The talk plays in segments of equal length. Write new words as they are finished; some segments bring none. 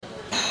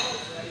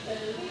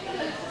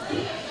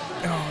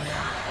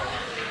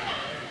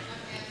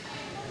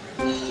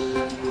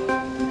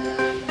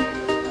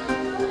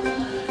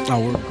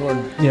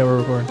recording? Yeah, we're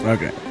recording.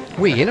 Okay.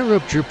 We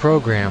interrupt your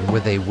program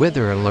with a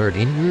weather alert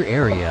in your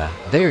area.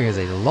 There is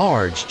a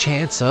large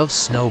chance of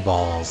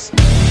snowballs.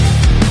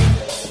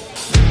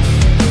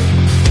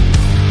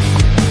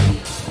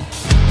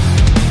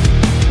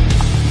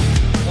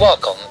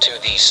 Welcome to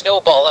the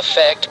Snowball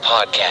Effect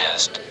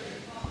Podcast.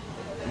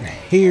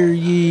 Hear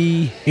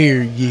ye,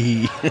 hear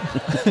ye.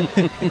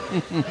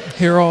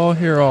 Hear all,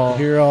 hear all.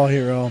 Hear all,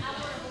 hear all.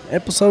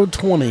 Episode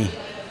 20.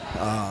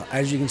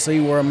 As you can see,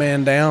 we're a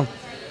man down.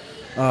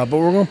 But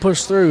we're going to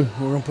push through.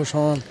 We're going to push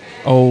on.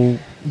 Oh,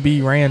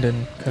 B.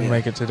 Randon couldn't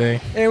make it today.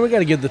 And we got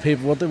to give the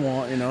people what they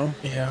want, you know.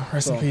 Yeah,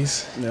 rest in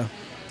peace. Yeah.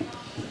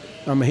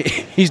 I mean,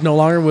 he's no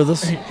longer with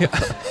us.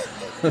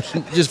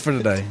 Just for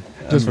today.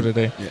 Just for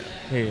today.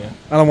 Yeah.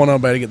 I don't want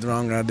nobody to get the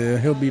wrong idea.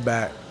 He'll be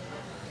back.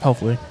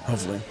 Hopefully.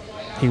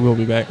 He will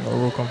be back, or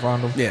we'll come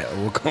find him. Yeah,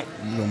 we're going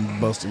to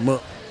bust him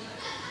up.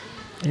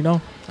 You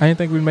know, I didn't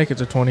think we'd make it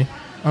to 20.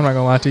 I'm not going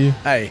to lie to you.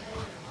 Hey.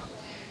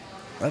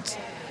 That's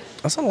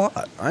a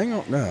lot. I ain't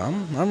gonna.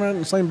 No, I'm right in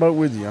the same boat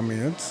with you. I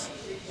mean,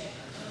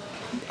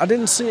 I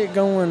didn't see it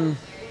going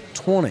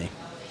 20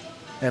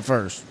 at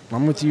first.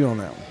 I'm with you on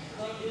that one.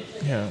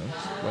 Yeah,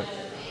 but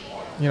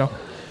you know.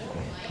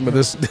 But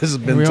this has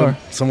been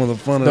some of the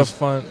funnest. The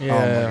fun. Yeah. Oh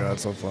my God,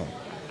 so fun.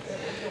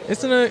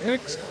 It's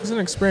an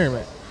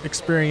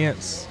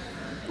experience.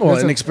 Well,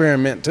 an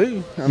experiment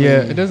too. I mean,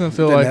 it doesn't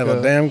feel like didn't have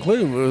a damn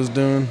clue what it was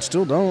doing.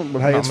 Still don't. But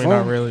hey, it's fun.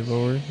 Not really, but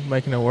we're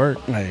making it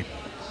work. Hey.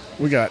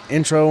 We got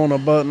intro on a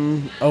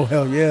button. Oh,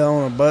 hell yeah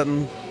on a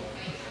button.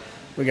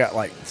 We got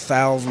like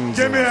thousands.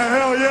 Give me a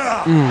hell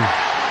yeah.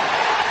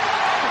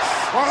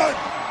 What?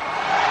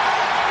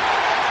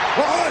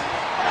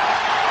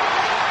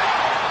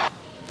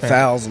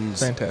 Thousands.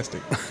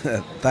 Fantastic.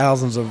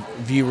 Thousands of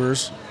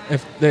viewers.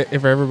 If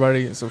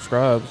everybody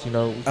subscribes, you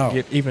know, we can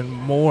get even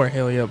more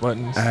hell yeah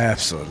buttons.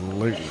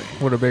 Absolutely.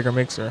 With a bigger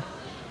mixer.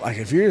 Like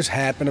if you just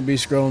happen to be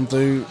scrolling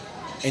through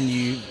and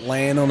you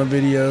land on a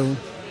video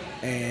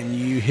and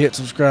you hit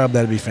subscribe,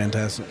 that'd be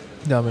fantastic.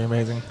 That'd be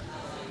amazing.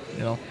 You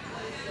know.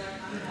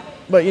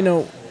 But, you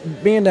know,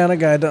 being down a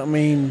guy don't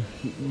mean,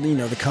 you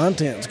know, the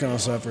content's going to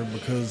suffer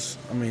because,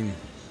 I mean,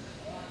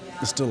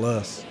 it's still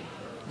us.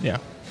 Yeah.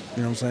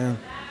 You know what I'm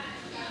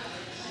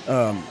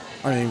saying?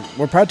 I mean,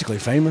 we're practically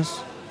famous.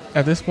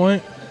 At this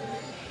point,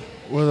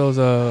 we're those,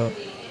 I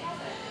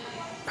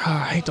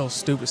hate those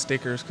stupid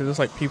stickers because it's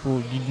like people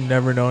you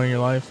never know in your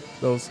life.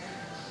 Those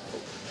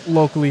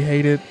locally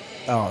hated.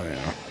 Oh,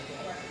 yeah.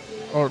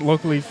 Or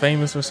locally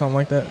famous or something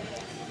like that.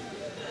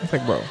 It's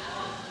like, bro.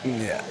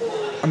 Yeah.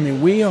 I mean,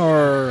 we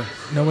are...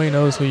 Nobody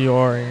knows who you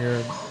are in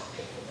your...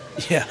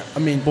 Yeah, I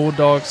mean...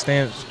 Bulldog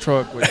stance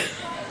truck with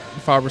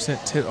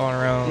 5% tit on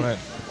around that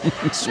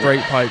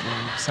straight pipe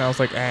and sounds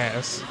like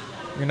ass.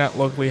 You're not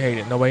locally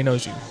hated. Nobody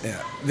knows you.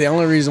 Yeah. The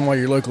only reason why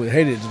you're locally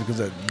hated is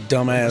because of that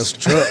dumbass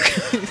truck.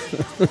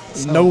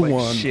 No like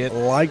one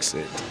likes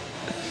it.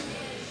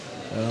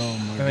 Oh,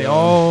 my God. And they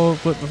all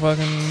put the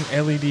fucking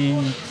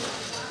LED...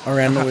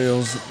 around the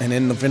wheels and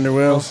in the fender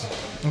wheels.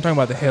 I'm talking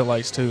about the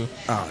headlights too.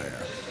 Oh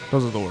yeah,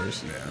 those are the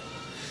worst. Yeah,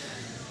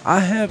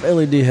 I have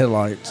LED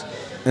headlights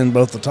in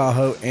both the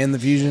Tahoe and the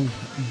Fusion,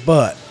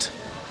 but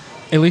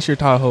at least your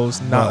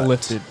Tahoe's not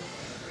lifted.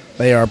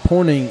 They are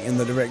pointing in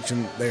the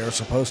direction they are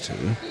supposed to,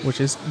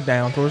 which is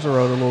down towards the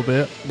road a little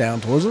bit.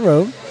 Down towards the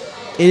road,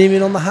 and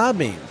even on the high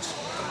beams.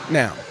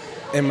 Now,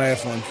 in my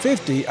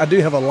F-150, I do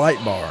have a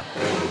light bar,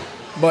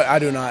 but I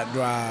do not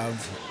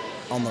drive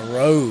on the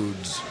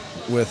roads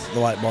with the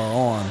light bar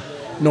on,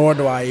 nor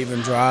do I even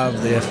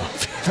drive the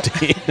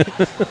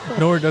F-150.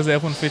 Nor does the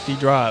F-150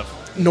 drive.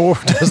 Nor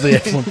does the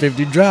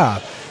F-150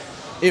 drive.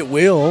 It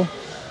will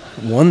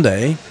one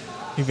day.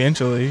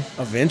 Eventually.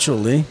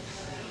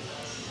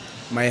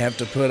 May have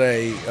to put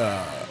a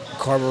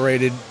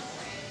carbureted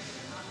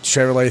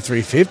Chevrolet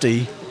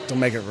 350 to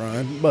make it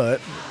run, but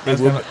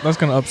that's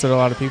going to upset a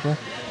lot of people.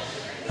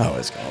 Oh,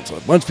 it's going to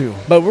upset a bunch of people.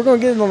 But we're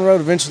going to get it on the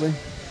road eventually.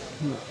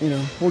 You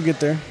know, we'll get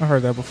there. I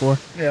heard that before.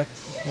 Yeah.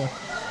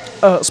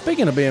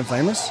 Speaking of being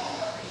famous,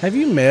 have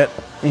you met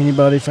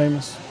anybody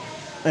famous?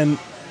 And,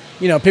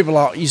 you know,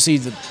 you see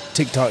the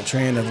TikTok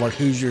trend of, like,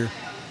 who's your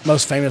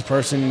most famous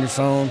person in your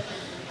phone.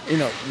 You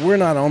know, we're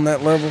not on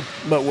that level,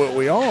 but what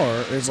we are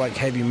is, like,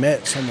 have you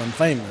met someone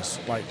famous?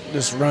 Like,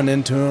 just run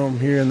into them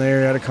here and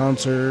there at a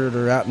concert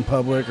or out in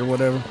public or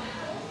whatever.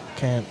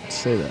 Can't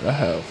say that I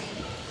have.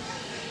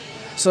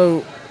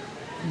 So,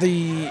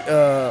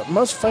 the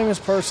most famous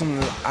person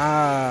that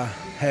I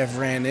have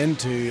ran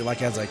into,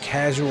 like as a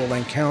casual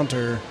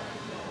encounter,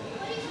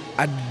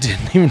 I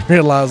didn't even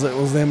realize it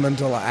was them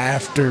until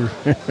after.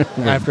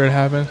 After it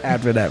happened?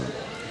 After it happened.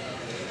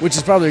 Which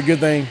is probably a good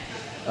thing,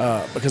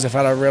 because if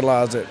I'd have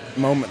realized it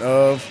moment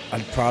of,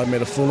 I'd probably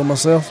made a fool of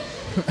myself.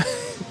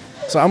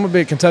 So I'm a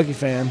big Kentucky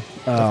fan.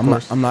 I'm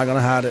not going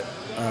to hide it.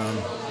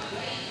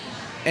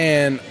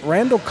 And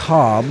Randall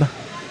Cobb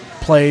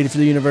played for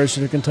the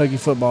University of Kentucky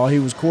football. He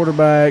was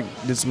quarterback,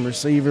 did some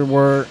receiver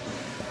work,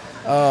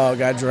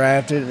 got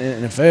drafted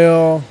in the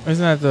NFL.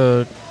 Isn't that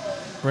the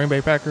Green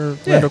Bay Packer,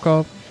 Randall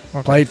Cobb?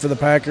 Okay. Played for the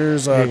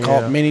Packers,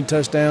 caught many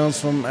touchdowns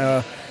from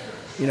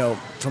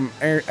from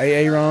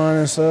Aaron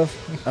and stuff.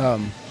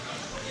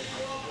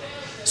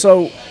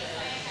 So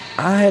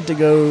I had to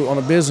go on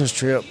a business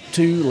trip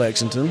to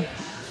Lexington.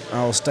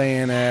 I was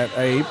staying at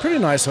a pretty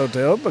nice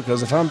hotel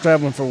because if I'm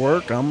traveling for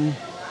work,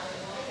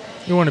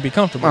 You want to be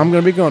comfortable. I'm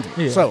going to be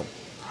comfortable. Yeah. So,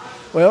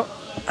 well,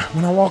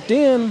 when I walked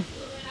in,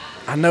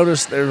 I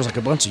noticed there was like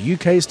a bunch of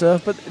UK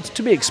stuff, but it's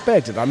to be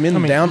expected. I'm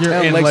in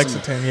downtown you're in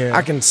Lexington. yeah.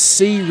 I can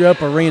see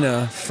Rupp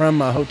Arena from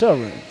my hotel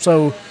room.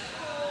 So,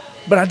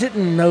 but I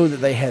didn't know that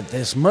they had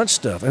this much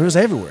stuff. It was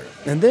everywhere.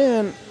 And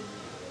then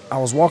I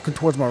was walking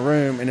towards my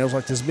room, and it was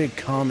like this big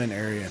common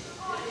area.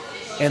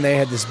 And they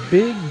had this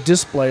big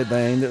display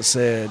thing that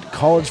said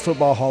College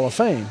Football Hall of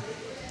Fame.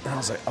 And I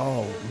was like,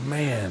 oh,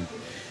 man,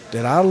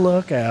 did I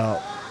look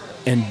out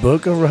and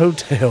book a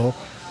hotel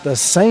the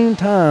same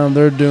time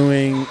they're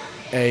doing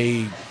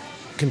a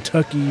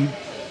Kentucky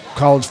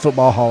College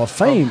Football Hall of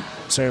Fame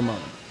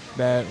ceremony?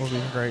 That would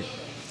be great.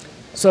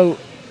 So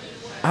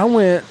I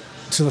went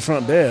to the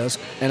front desk,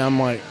 and I'm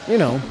like,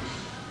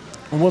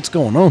 what's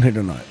going on here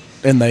tonight?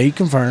 And they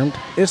confirmed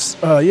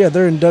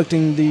they're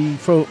inducting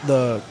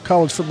the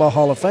College Football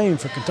Hall of Fame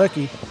for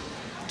Kentucky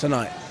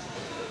tonight.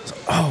 So,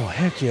 oh,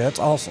 heck yeah, that's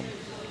awesome.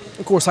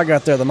 Of course, I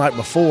got there the night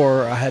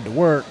before I had to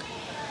work,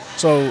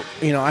 so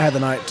I had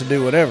the night to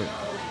do whatever.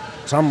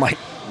 So I'm like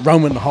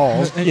roaming the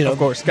halls, of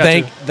course,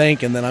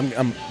 thinking that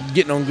I'm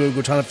getting on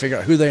Google trying to figure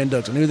out who they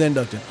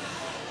inducted.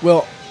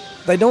 Well,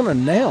 they don't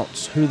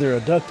announce who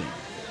they're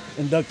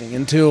inducting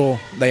until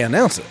they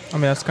announce it. I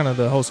mean, that's kind of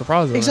the whole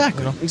surprise of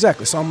Exactly, it.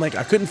 exactly. So I'm like,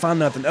 I couldn't find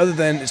nothing other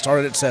than it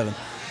started at 7.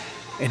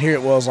 And here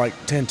it was like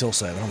 10 till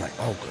 7. I'm like,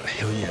 oh, good,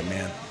 hell yeah,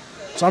 man.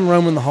 So I'm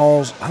roaming the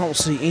halls. I don't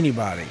see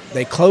anybody.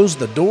 They close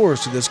the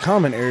doors to this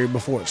common area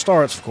before it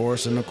starts, of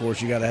course. And, of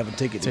course, you got to have a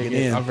ticket to get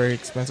in. A very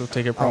expensive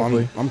ticket,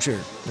 probably. I'm sure.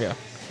 Yeah.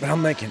 But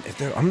I'm thinking,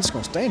 I'm just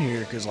going to stand here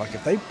because, like,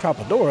 if they prop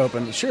a door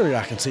open, surely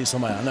I can see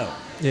somebody I know.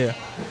 Yeah.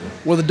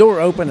 Well, the door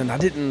opened, and I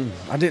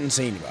didn't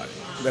see anybody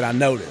that I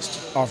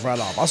noticed right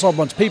off. I saw a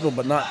bunch of people,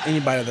 but not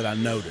anybody that I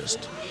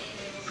noticed.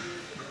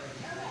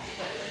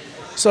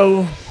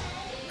 So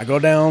I go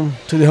down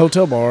to the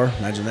hotel bar,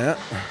 imagine that,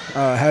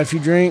 had a few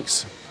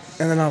drinks,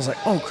 and then I was like,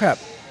 oh, crap,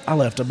 I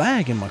left a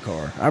bag in my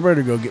car. I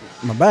better go get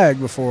my bag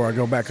before I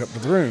go back up to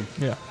the room.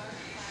 Yeah.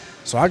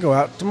 So I go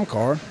out to my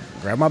car,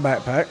 grab my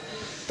backpack,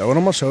 throw it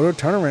on my shoulder,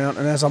 turn around,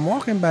 and as I'm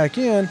walking back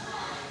in,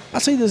 I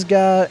see this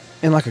guy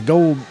in like a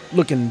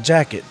gold-looking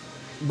jacket,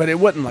 but it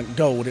wasn't like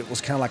gold. It was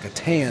kind of like a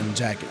tan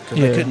jacket because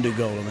they couldn't do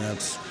gold. I mean,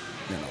 that's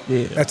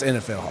that's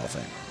NFL Hall of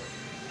Fame.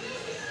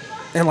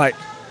 And like,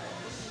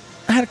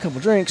 I had a couple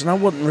drinks and I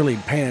wasn't really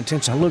paying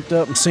attention. I looked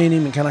up and seen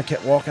him and kind of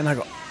kept walking. I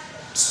go,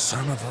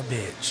 son of a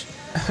bitch.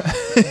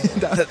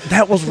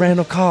 that was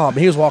Randall Cobb.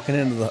 He was walking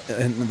into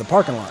the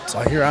parking lot. So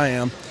here I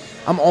am.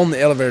 I'm on the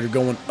elevator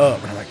going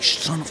up, and I'm like,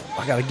 son of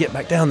a, I got to get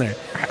back down there.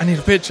 I need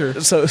a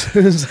picture. So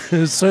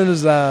as soon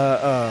as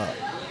I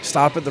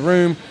stop at the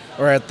room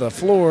or at the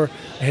floor,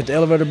 I hit the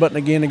elevator button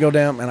again to go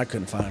down, and I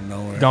couldn't find him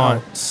nowhere. Gone.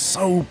 I was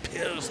so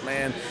pissed,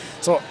 man.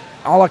 So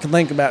all I could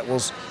think about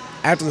was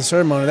after the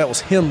ceremony, that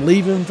was him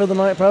leaving for the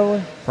night,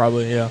 probably.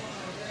 Probably, yeah.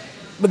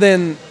 But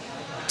then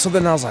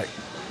I was like,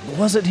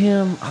 was it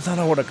him? I thought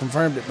I would have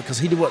confirmed it because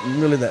he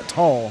wasn't really that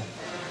tall.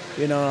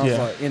 And I was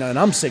like, and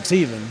I'm 6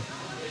 even.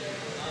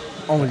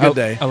 On a good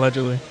day.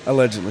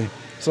 Allegedly.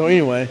 So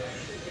anyway,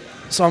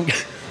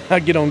 I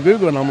get on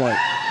Google and I'm like,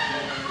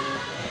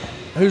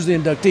 who's the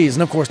inductees?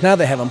 And of course now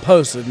they have them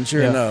posted, and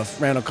sure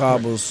enough, Randall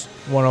Cobb was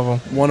one of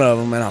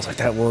them. And I was like,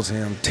 that was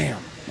him.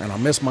 Damn. And I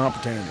missed my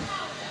opportunity.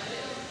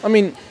 I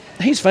mean,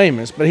 he's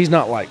famous, but he's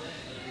not like,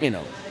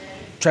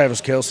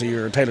 Travis Kelce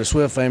or Taylor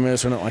Swift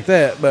famous or nothing like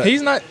that. But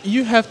he's not.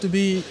 You have to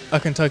be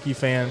a Kentucky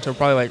fan to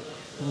probably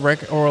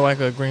or like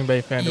a Green Bay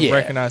fan to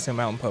recognize him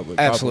out in public.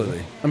 Absolutely.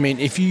 Probably. I mean,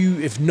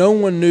 if no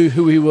one knew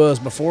who he was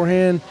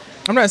beforehand,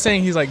 I'm not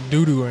saying he's like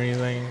doo-doo or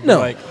anything. No.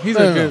 Like he was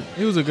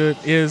a good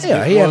he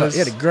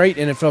had a great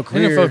NFL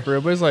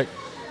career. But it's like,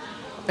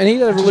 and he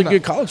had a really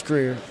good college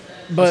career.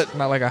 But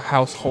not like a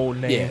household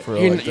name for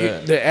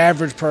that. The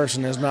average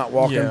person is not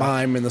walking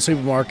by him in the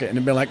supermarket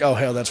and be like, oh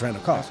hell, that's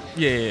Randall Cobb.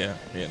 Yeah.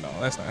 No,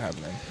 that's not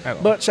happening at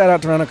all. But shout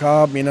out to Randall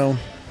Cobb.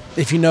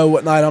 If you know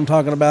what night I'm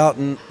talking about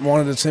and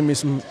wanted to send me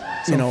some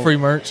free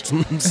merch,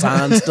 some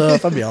signed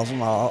stuff, that'd be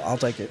awesome. I'll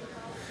take it.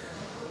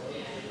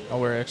 I'll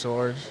wear extra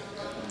large.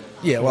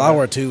 Yeah, well, I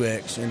wear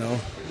 2X.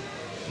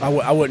 I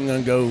wasn't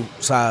gonna go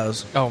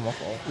size. Oh, my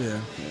fault. Yeah.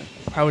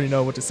 How would you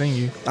know what to sing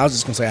you? I was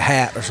just gonna say a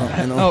hat or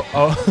something.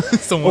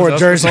 Or a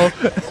jersey,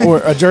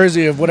 or a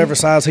jersey of whatever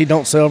size he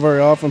don't sell very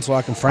often, so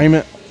I can frame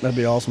it. That'd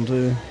be awesome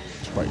too.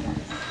 Just probably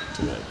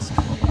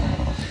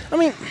 2X. I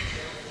mean,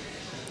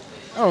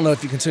 I don't know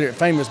if you consider it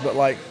famous, but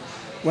like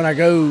when I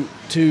go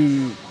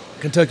to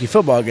Kentucky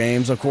football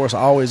games, of course, I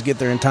always get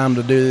there in time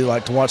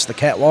to watch the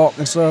catwalk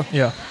and stuff.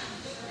 Yeah.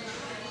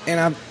 And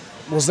I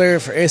was there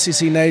for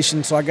SEC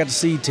Nation, so I got to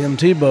see Tim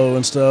Tebow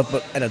and stuff,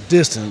 but at a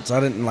distance. I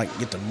didn't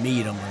get to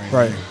meet him or anything.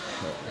 Right.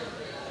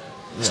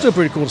 Still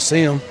pretty cool to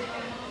see him.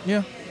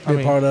 Yeah.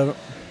 Be a part of it.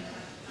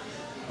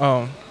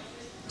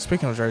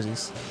 Speaking of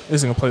jerseys,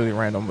 this is completely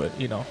random, but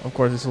of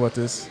course, this is what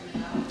this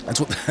That's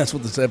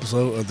what this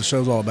episode of the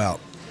show's all about.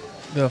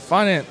 the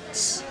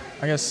finance,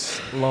 I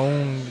guess,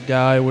 loan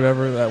guy,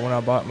 whatever. That when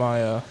I bought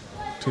my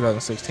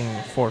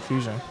 2016 Ford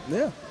Fusion,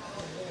 Yeah.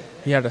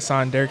 he had a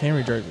signed Derrick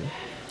Henry jersey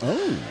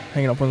Oh.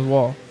 hanging up on his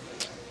wall.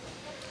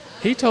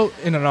 He told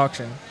in an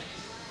auction.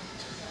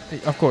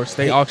 Of course,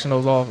 they auctioned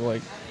those off.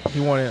 Like he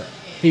wanted,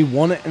 He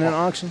won it in an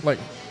auction? like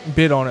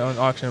bid on it on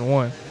auction and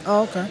won.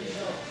 Oh, okay.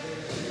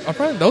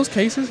 Apparently, those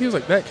cases, he was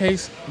like, that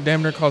case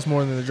damn near cost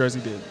more than the jersey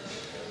did.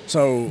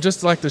 So,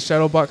 Just like the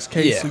shadow box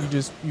case, Yeah.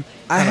 you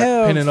I kind of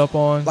have, pin it up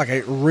on. like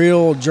a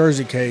real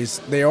jersey case,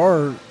 they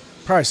are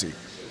pricey.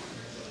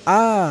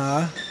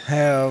 I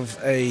have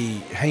a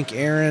Hank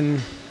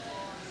Aaron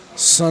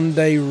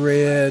Sunday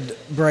Red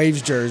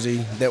Braves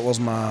jersey that was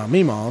my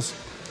Mima's,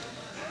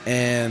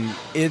 and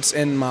it's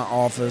in my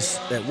office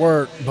at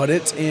work, but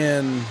it's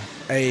in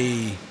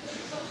a,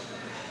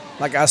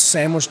 like I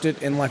sandwiched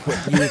it in like what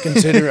you would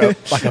consider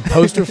like a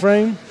poster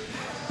frame.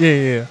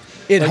 yeah.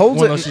 It Like holds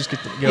one it. of those you just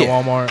get at Yeah.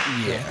 Walmart.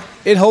 Yeah.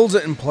 It holds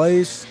it in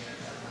place,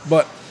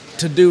 but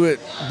to do it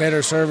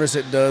better service,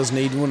 it does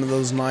need one of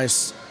those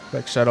nice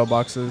Like shadow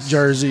boxes.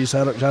 jerseys,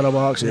 shadow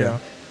box. Yeah.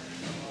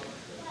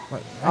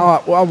 Like, I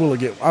will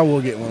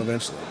get one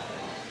eventually.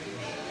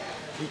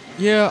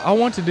 yeah, I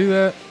want to do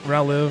that when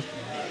I live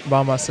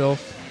by myself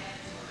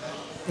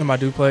in my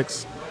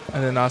duplex.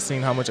 And then I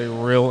seen how much a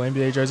real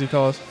NBA jersey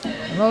costs.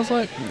 And I was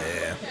like,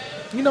 Yeah,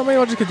 maybe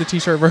I'll just get the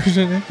t-shirt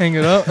version and hang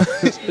it up.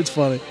 it's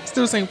funny.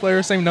 Still the same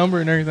player, same number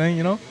and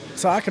everything,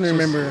 So I can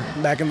remember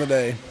back in the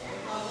day.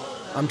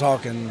 I'm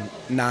talking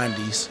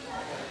 90s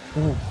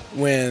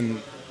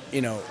when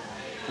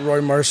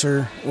Roy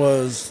Mercer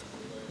was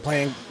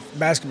playing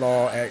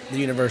basketball at the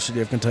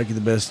University of Kentucky,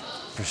 the best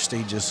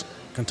prestigious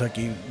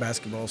Kentucky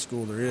basketball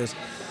school there is.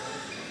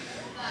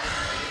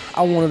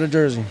 I wanted a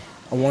jersey.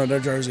 I wanted a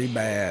jersey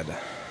bad.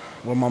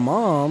 Well, my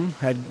mom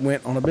had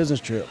went on a business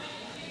trip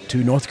to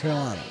North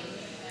Carolina.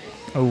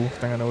 Oh, I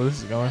think I know where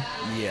this is going.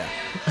 Yeah.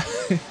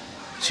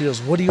 She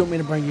goes, "What do you want me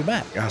to bring you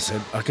back?" I said,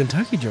 "A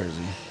Kentucky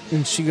jersey."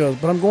 And she goes,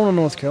 "But I'm going to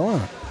North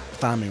Carolina.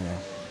 Find me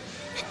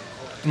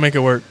one." Make it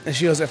work. And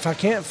she goes, "If I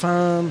can't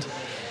find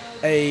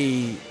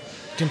a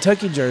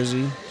Kentucky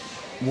jersey,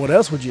 what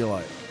else would you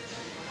like?"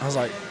 I was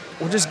like,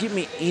 "Well, just get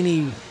me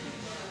any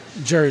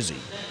jersey."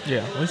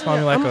 Yeah, at least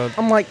find me like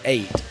I'm like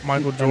 8.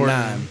 Michael or Jordan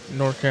 9.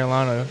 North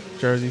Carolina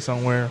jersey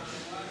somewhere.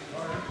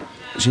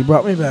 She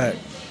brought me back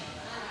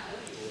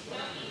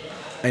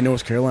a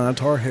North Carolina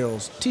Tar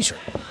Heels t-shirt.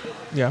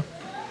 Yeah,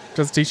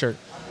 just a t-shirt.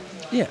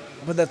 Yeah,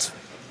 but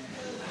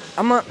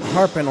I'm not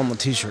harping on the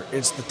t-shirt.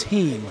 It's the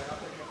team.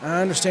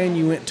 I understand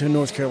you went to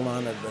North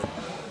Carolina, but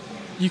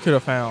You could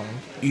have found.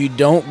 you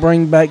don't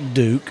bring back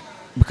Duke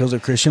because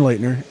of Christian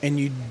Laettner, and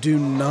you do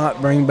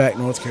not bring back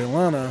North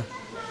Carolina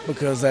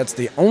because that's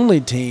the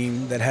only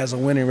team that has a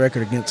winning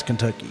record against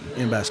Kentucky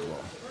in basketball.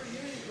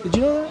 Did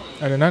you know that?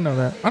 I did not know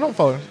that. I don't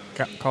follow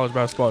college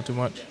basketball too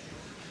much.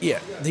 Yeah,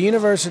 the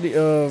University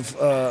of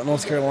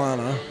North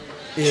Carolina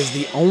is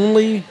the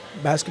only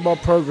basketball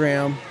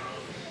program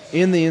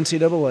in the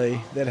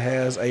NCAA that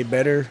has a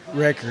better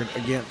record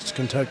against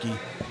Kentucky.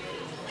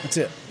 That's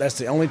it. That's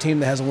the only team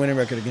that has a winning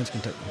record against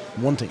Kentucky.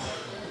 One team.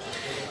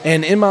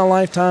 And in my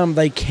lifetime,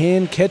 they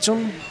can catch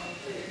them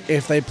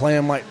if they play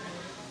them like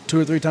 2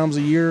 or 3 times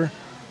a year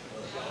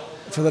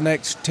for the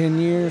next 10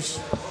 years.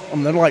 I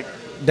mean, they're like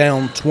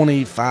down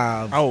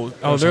 25. Oh,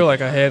 they're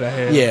like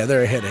ahead. Yeah,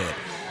 they're ahead.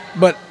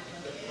 But,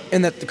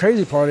 and the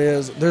crazy part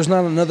is there's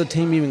not another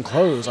team even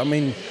close. I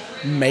mean,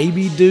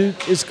 maybe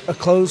Duke is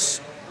close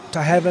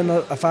to having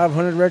a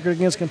 500 record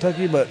against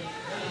Kentucky, but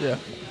Yeah.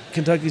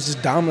 Kentucky's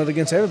just dominant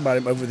against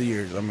everybody over the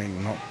years. I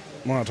mean,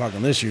 we're not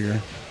talking this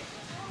year,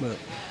 but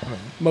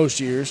most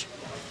years.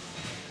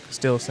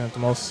 Still sent the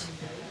most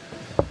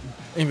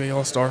NBA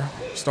All-Star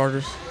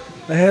starters.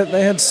 They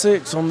had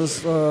 6 on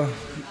this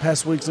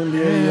past week's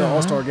NBA Yeah.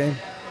 All-Star game.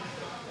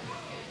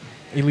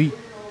 Elite.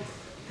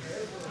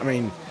 I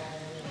mean,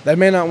 they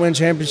may not win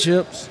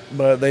championships,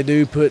 but they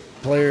do put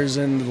players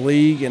in the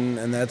league, and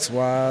that's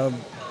why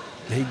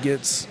he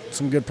gets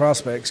some good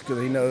prospects because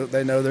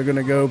they know they're going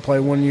to go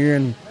play 1 year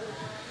and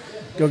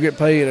go get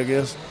paid, I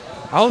guess.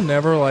 I'll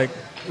never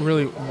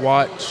really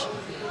watch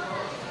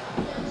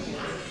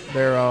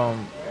their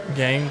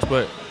games,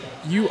 but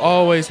you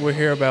always will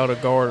hear about a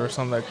guard or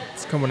something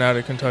that's coming out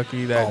of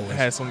Kentucky that Always.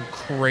 had some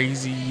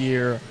crazy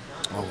year.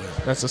 Always.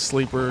 That's a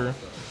sleeper.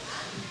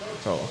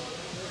 So,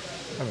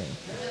 I mean,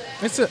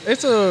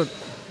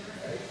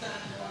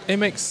 it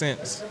makes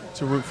sense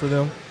to root for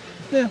them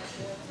Yeah.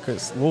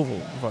 because Louisville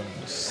fucking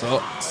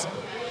sucks.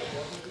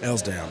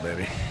 L's down,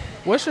 baby.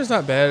 Western's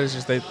not bad. It's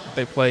just they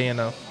play in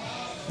a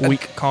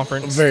weak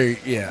conference.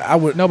 I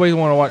would. Nobody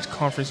want to watch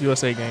Conference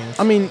USA games.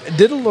 I mean,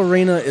 Diddle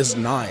Arena is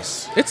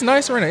nice. It's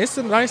nice arena. It's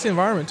a nice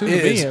environment too to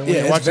It be is. in when Yeah,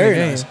 you're it's watching very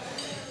the game.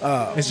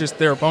 nice. It's just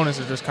their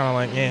opponents are just kind of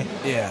like, yeah.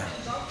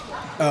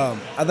 Yeah.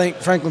 I think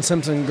Franklin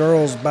Simpson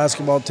girls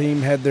basketball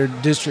team had their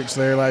districts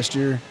there last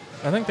year.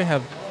 I think they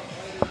had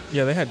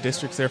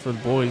districts there for the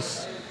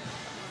boys.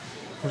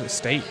 Was it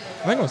state?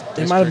 I think it was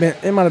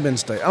It might have been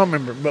state. I don't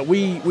remember, but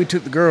we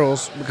took the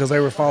girls because they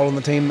were following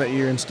the team that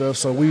year and stuff.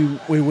 So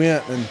we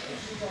went, and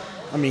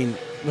I mean,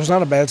 there's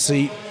not a bad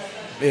seat.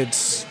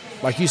 It's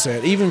like you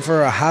said, even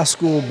for a high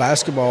school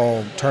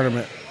basketball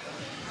tournament,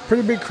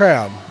 pretty big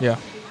crowd. Yeah.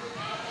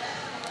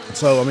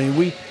 So I mean,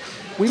 we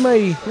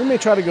may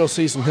try to go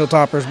see some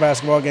Hilltoppers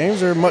basketball games.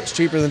 They're much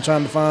cheaper than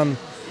trying to find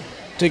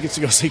tickets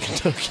to go see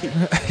Kentucky.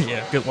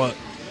 Yeah, good luck.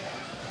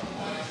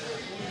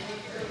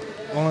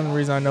 One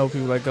reason I know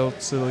people that go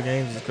to the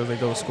games is because they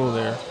go to school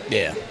there.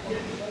 Yeah.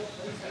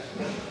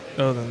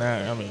 Other than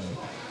that, I mean,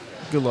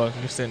 good luck.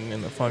 You're sitting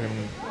in the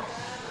fucking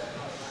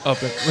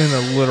up in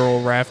the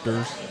literal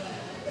rafters.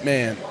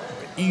 Man,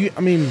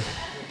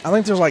 I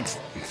think there's like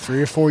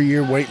 3 or 4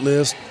 year wait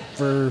list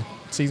for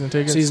Season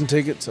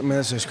tickets. I mean,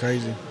 that's just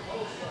crazy.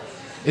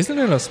 Isn't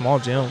it a small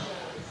gym?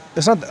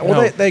 It's not.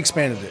 Well, they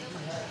expanded it.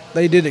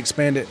 They did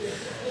expand it.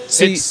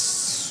 See,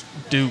 It's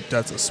Duke.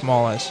 That's a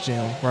small ass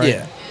gym,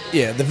 right?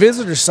 Yeah. The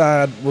visitor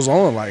side was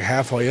only like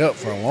halfway up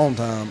for a long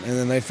time, and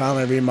then they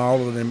finally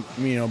remodeled it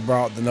and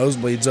brought the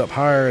nosebleeds up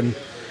higher, and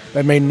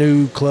they made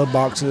new club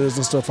boxes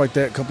and stuff like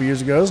that a couple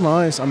years ago. It was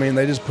nice. I mean,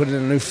 they just put in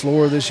a new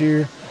floor this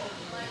year.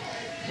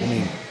 I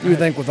mean, you would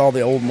think with all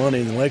the old money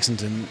in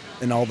Lexington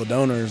and all the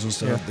donors and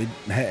stuff,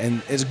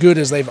 and as good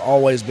as they've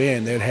always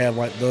been, they'd have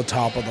like the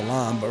top of the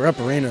line. But Rep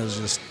Arena is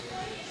just,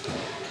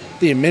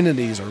 the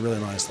amenities are really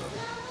nice though.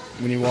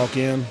 When you walk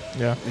in,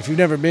 if you've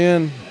never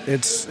been,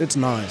 it's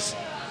nice.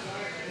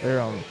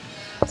 They're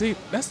see,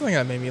 that's the thing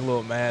that made me a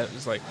little mad.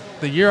 It's like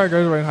the year I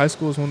graduated high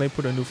school is when they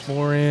put a new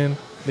floor in.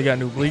 They got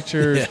new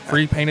bleachers,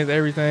 repainted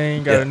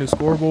everything, got a new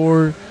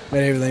scoreboard,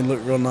 made everything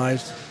look real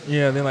nice.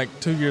 Yeah, then like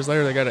 2 years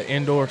later, they got an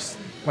indoor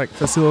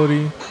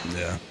facility.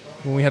 Yeah.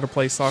 When we had to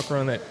play soccer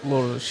on that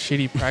little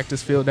shitty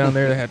practice field down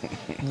there, they had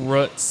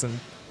ruts and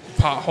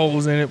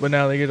potholes in it. But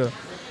now they get an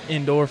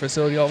indoor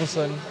facility all of a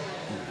sudden.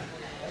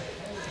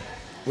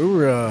 We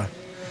were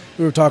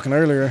talking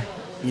earlier,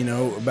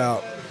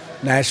 about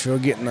Nashville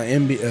getting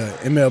an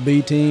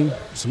MLB team,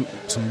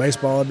 some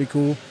baseball would be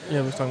cool.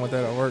 Yeah, we were talking about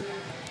that at work.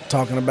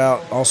 Talking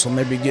about also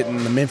maybe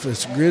getting the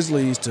Memphis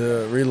Grizzlies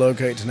to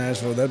relocate to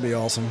Nashville. That'd be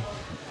awesome.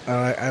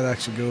 I'd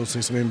actually go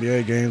see some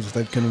NBA games if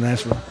they'd come to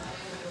Nashville.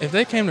 If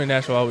they came to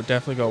Nashville, I would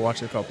definitely go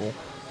watch a couple.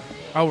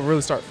 I would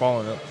really start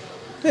following them.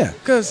 Yeah.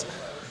 Because,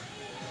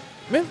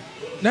 man,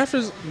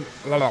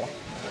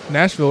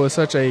 Nashville is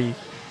such a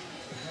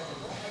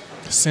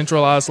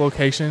centralized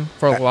location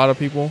for a lot of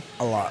people.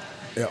 A lot.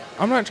 Yeah.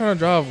 I'm not trying to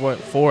drive,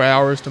 4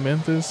 hours to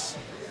Memphis?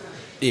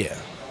 Yeah.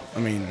 I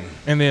mean.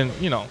 And then,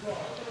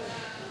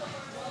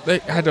 they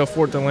had to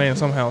afford the land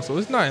somehow, so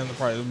it's not in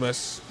probably the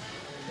best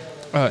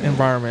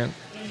environment.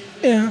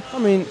 Yeah, I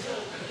mean,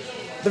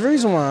 the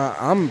reason why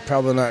I'm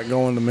probably not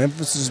going to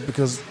Memphis is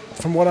because,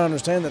 from what I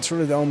understand, that's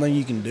really the only thing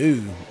you can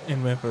do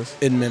in Memphis.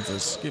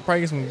 You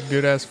probably get some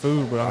good ass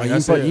food, but I mean,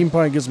 you can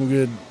probably get some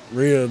good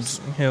ribs.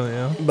 Hell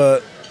yeah!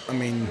 But I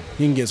mean,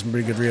 you can get some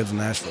pretty good ribs in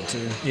Nashville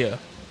too. Yeah,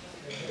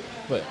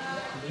 but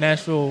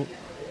Nashville,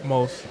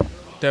 most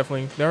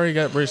definitely. They already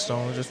got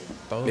Bridgestone. Just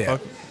throw them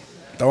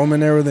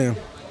in there with them.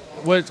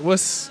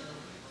 What's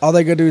all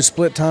they gotta do is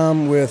split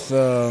time with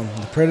the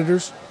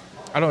Predators.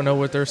 I don't know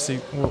what their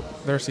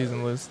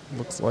season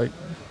looks like.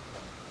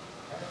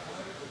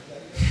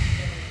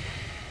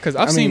 Because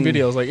I've seen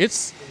videos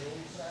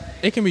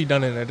it can be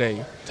done in a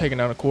day, taken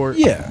down a court.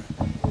 Yeah.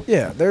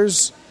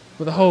 There's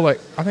but the whole I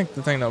think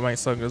the thing that might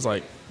suck is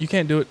you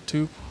can't do it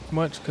too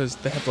much because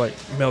they have to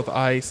melt the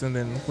ice, and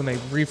then when they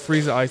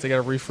refreeze the ice, they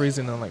gotta refreeze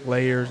it in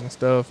layers and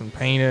stuff and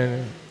paint it.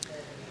 And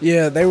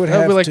yeah, they would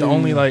that have would be to the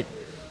only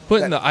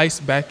putting the ice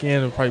back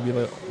in would probably be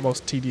the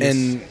most tedious.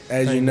 And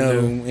as you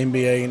know,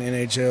 NBA and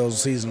NHL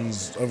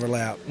seasons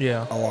overlap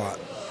a lot.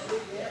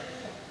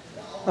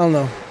 I don't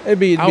know. It'd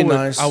be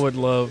nice. I would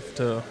love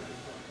to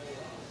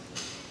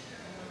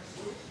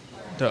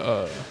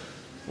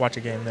watch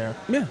a game there.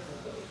 Yeah.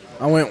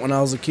 I went when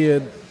I was a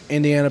kid,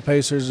 Indiana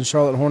Pacers and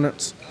Charlotte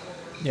Hornets.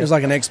 Yeah. It was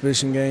like an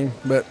exhibition game,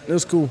 but it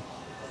was cool.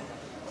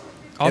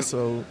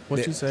 Also,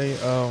 you say?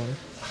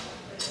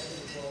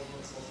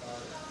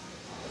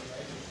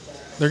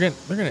 They're getting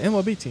an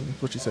MLB team.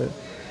 What you said?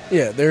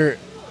 Yeah, they're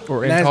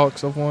in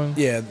talks of one.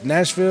 Yeah,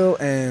 Nashville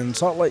and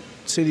Salt Lake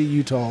City,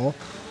 Utah,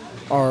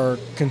 are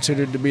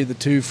considered to be the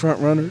two front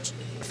runners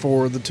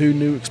for the two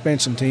new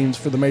expansion teams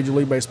for the Major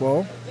League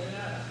Baseball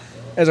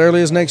as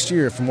early as next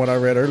year. From what I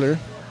read earlier,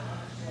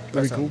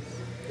 that'd be cool.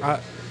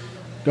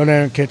 Go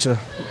down and catch a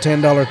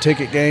 $10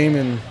 ticket game,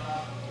 and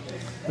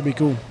it'd be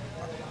cool.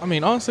 I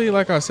mean, honestly,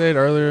 like I said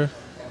earlier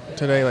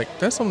today,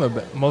 that's some of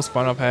the most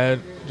fun I've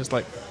had. Just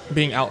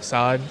being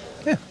outside.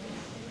 Yeah.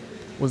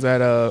 Was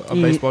that a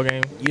baseball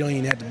game? You don't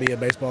even have to be a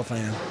baseball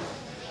fan.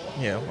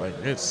 Yeah,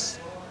 it's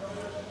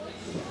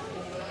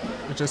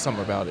just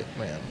something about it,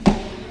 man.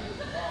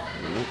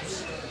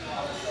 Oops.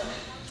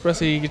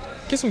 Especially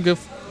get some good.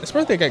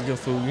 Especially they got good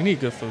food. You need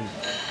good food.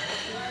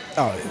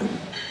 Oh yeah.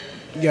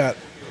 You got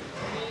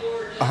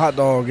a hot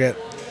dog at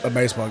a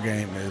baseball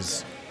game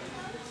is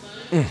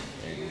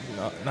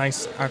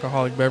nice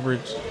alcoholic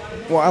beverage.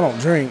 Well, I don't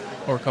drink.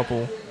 Or a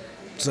couple.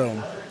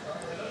 So,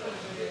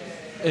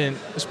 And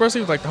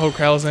especially with like the whole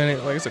crowd's in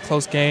it, like it's a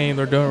close game.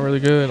 They're doing really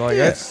good. Like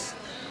Yeah.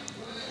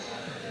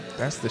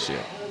 that's the shit.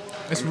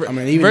 It's I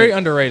mean, even very if-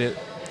 underrated.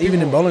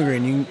 even in Bowling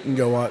Green, you can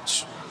go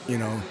watch,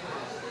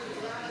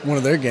 one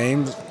of their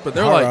games. But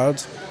they're hot like-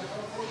 rods.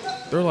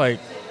 They're like,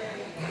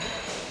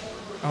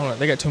 I don't know.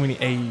 They got too many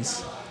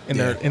A's in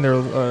Yeah. their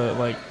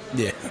like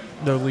Yeah.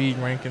 their league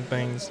ranking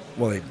things.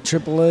 Well, like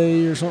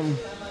AAA or something.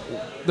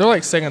 They're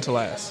like second to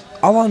last.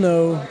 All I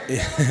know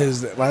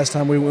is that last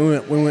time we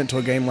went to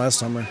a game last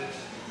summer,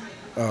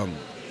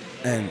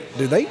 and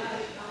dude, they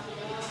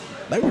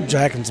were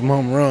jacking some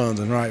home runs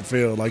in right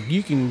field. Like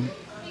you can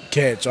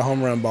catch a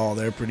home run ball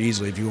there pretty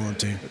easily if you want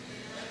to.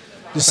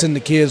 Just send the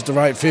kids to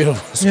right field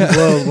with some Yeah.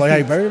 gloves, like,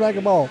 hey, bury back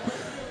a ball.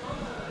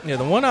 Yeah,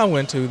 the one I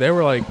went to, they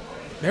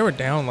were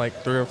down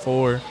like 3 or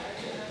 4,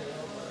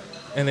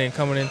 and then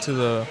coming into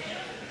the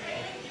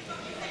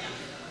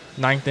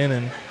 9th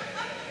inning,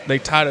 they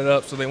tied it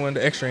up, so they went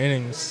to extra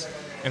innings,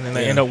 and then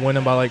they end up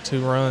winning by like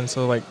 2 runs.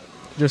 So like,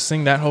 just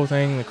seeing that whole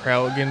thing, the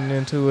crowd getting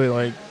into it,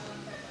 like,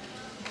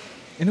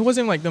 and it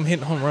wasn't like them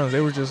hitting home runs;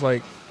 they were just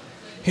like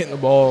hitting the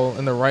ball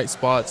in the right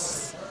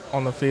spots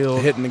on the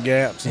field, Hitting the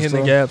gaps. And hitting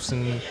the stuff. gaps,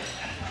 and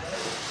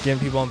getting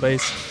people on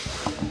base.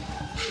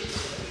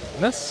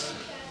 And that's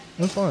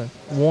fun.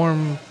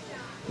 Warm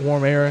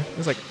air.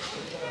 It's like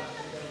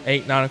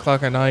 8, 9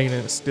 o'clock at night,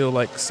 and it's still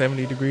like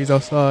 70 degrees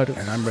outside.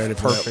 And I'm ready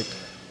for Perfect.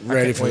 that.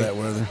 Ready can't for wait. that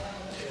weather.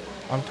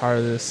 I'm tired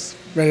of this.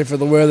 Ready for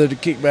the weather to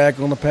kick back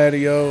on the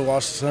patio,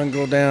 watch the sun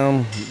go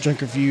down,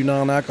 drink a few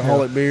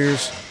non-alcoholic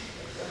beers.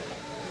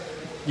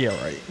 Yeah,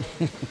 right.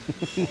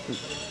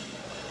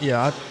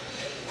 Yeah,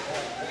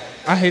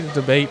 I hate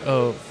the debate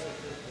of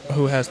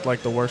who has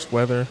like the worst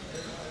weather.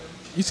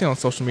 You see it on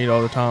social media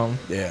all the time,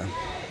 Yeah,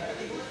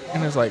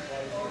 and it's like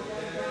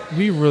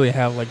we really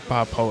have like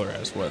bipolar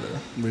ass weather.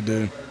 we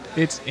do.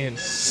 It's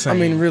insane. I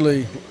mean,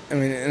 really.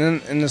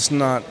 And it's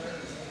not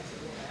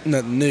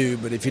nothing new.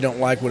 But if you don't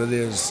like what it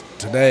is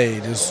today,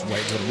 just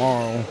wait till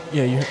tomorrow.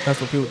 yeah,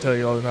 that's what people tell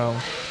you all the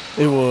time.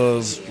 It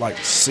was like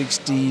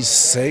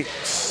 66,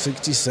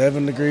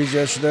 67 degrees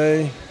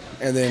yesterday,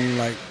 and then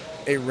like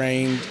it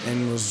rained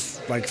and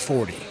was like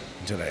 40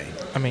 today.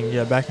 I mean,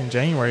 yeah, back in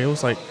January it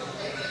was like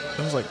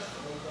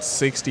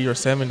 60 or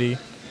 70,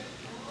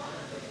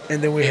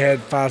 And then we had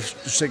 5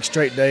 or 6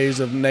 straight days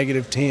of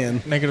negative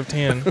 10. negative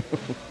 10.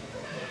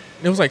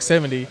 It was like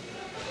 70.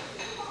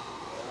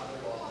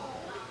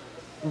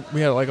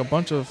 We had like a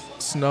bunch of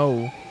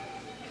snow.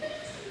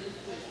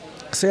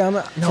 See, I'm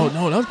not. No,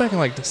 that was back in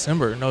like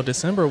December. No,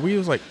 December it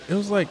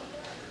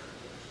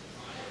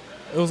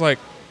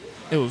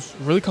was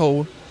really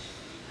cold.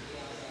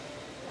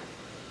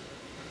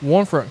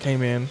 Warm front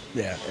came in,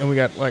 Yeah, and we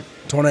got like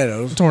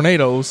tornadoes.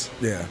 tornadoes.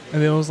 Yeah,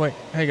 And then it was like,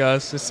 hey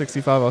guys, it's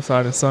 65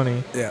 outside and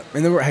sunny. yeah.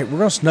 And then we're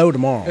gonna snow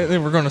tomorrow. And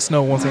then we're going to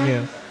snow once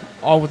again.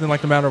 All within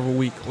like the matter of a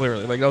week,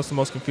 literally. Like that was the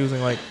most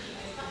confusing, like,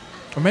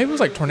 or maybe it was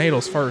like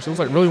tornadoes first. It was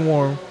like really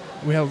warm.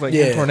 We had like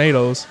Yeah.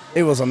 tornadoes.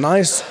 It was a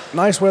nice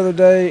weather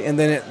day, and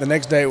then the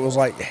next day it was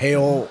like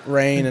hail,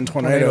 rain, and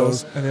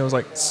tornadoes. And it was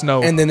like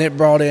snow. And then it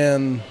brought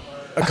in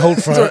a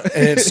cold front,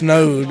 and it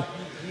snowed.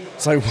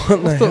 It's like,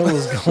 what the hell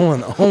is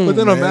going on?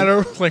 within a man? matter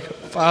of like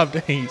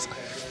 5 days.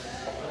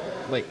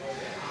 Like,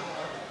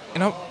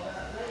 and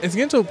it's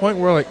getting to a point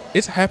where like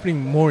it's happening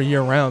more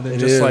year round than It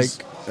just is.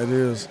 like It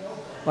is.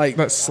 Like,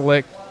 that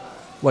select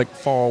like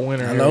fall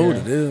winter. I know area. what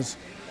it is.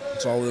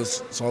 It's all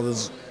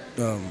this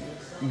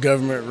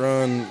government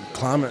run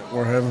climate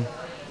we're having.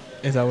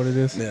 Is that what it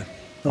is? Yeah.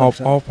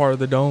 All part of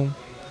the dome.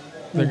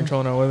 They're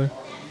controlling our weather.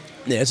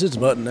 Yeah, it's just a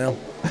button now.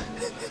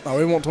 Oh,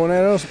 we want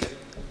tornadoes?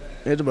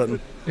 Hit the button.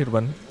 Hit a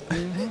button.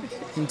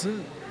 That's it.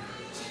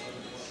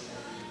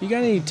 You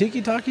got any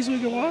tiki talkies we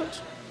can watch?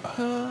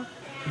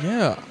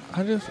 Yeah,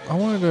 I got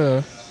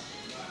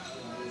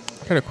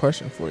a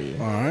question for you.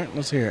 All right,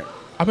 let's hear it.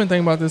 I've been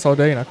thinking about this all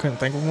day and I couldn't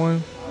think of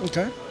one.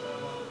 Okay.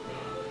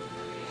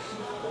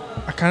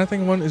 I kind of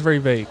think one is very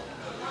vague.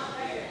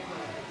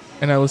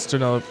 And I listened to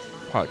another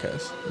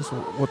podcast. This is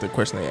what the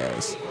question they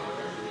asked.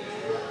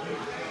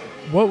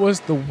 What was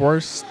the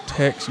worst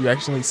text you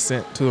actually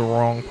sent to the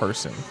wrong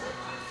person?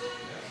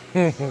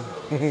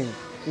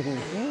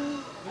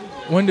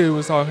 One dude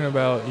was talking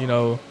about,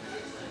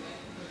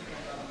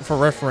 for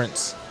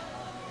reference,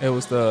 it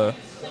was the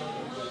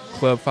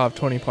Club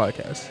 520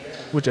 podcast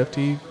with Jeff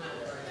Teague.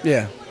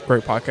 Yeah.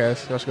 Great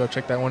podcast. Y'all should go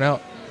check that one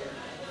out.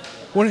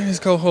 One of his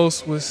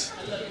co-hosts was,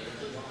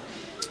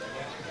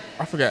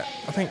 I forgot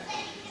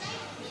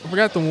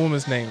the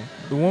woman's name.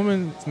 The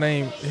woman's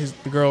name,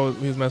 the girl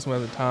he was messing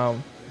with at the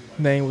time,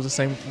 name was the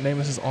same name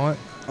as his aunt.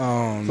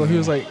 Oh, So he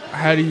was like,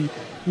 how do you,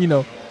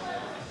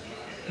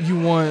 you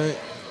want,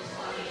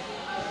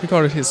 he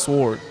called it his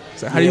sword. He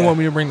said, how do you Yeah. want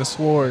me to bring the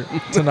sword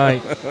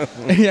tonight?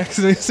 And he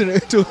accidentally sent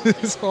it to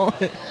his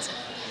aunt.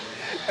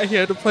 And he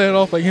had to play it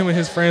off like him and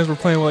his friends were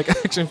playing with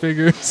like action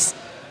figures.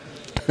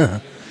 I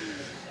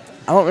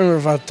don't remember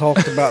if I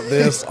talked about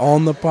this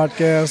on the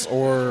podcast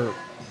or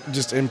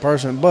just in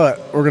person, but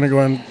we're going to go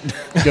and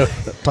go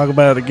talk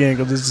about it again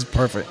because this is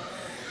perfect.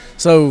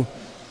 So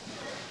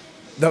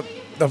the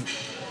the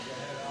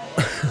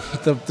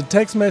the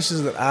text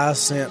message that I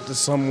sent to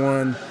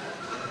someone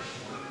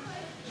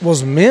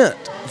was meant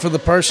for the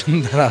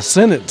person that I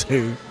sent it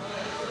to,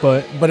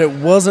 but it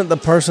wasn't the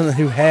person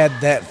who had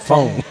that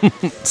phone.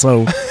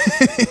 So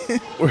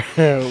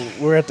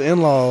we're at the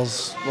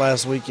in-laws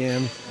last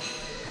weekend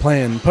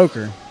playing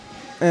poker,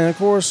 and of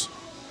course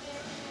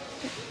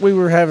we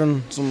were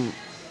having some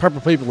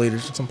purple people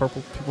eaters,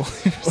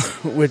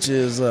 which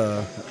is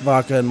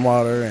vodka and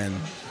water and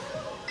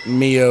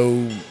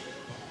Mio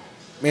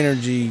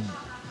energy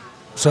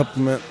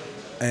supplement,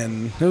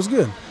 and it was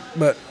good.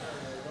 But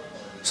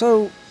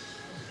so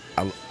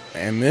I'm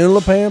in the middle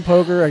of playing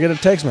poker, I get a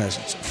text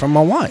message from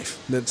my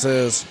wife that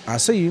says, "I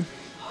see you,"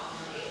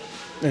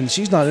 and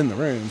she's not in the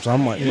room, so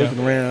I'm like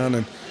looking around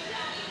and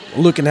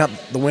looking out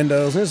the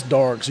windows, and it's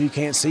dark, so you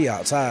can't see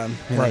outside,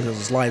 because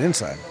it's light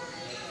inside.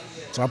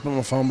 So I put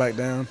my phone back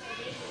down,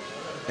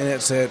 and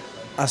it said,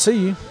 "I see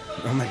you."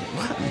 I'm like,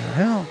 what in the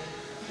hell?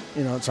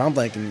 So I'm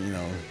thinking,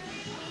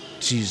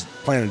 she's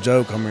playing a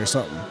joke on me or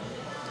something.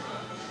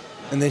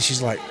 And then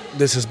she's like,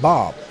 "This is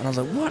Bob." And I was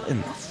like, what in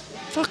the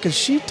fuck is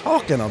she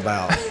talking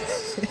about?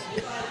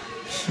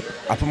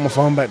 I put my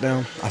phone back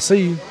down. "I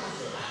see you."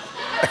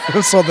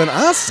 So then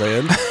I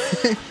said,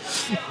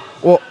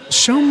 "Well,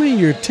 show me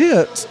your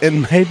tits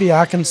and maybe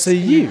I can see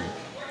you."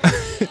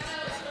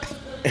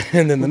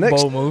 And then the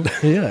next bold move.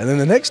 Yeah, and then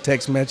the next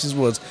text message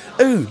was,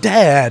 "Ooh,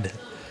 Dad."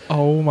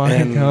 Oh my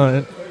And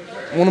God.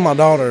 one of my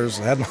daughters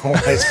had my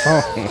wife's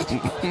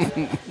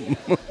phone.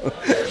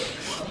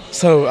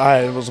 So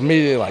I was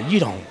immediately like, you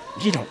don't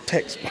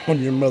text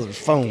on your mother's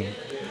phone.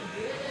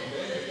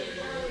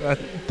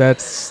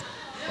 That's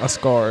a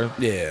scar,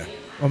 Yeah.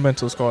 a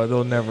mental scar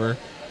they'll never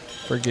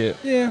forget.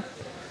 Yeah.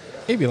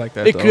 It'd be like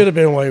that. It could have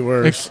been way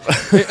worse.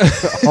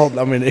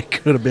 It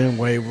could have been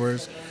way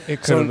worse.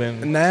 It could have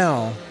been.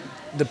 Now,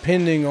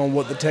 depending on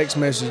what the text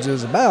message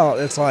is about,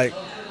 it's like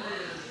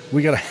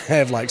we gotta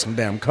have like some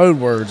damn code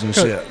words and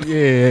shit.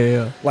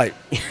 Yeah. Like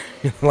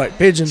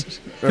pigeon.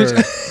 Or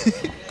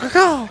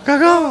caw.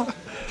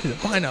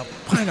 Pineapple.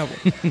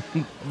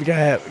 We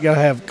gotta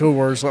have code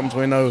words, something so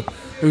we know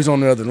who's on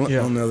the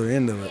other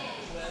end of it.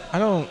 I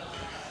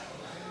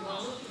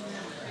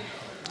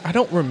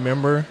don't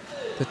remember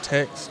the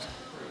text,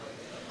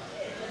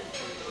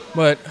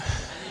 but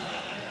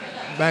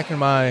back in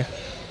my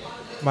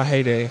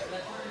heyday,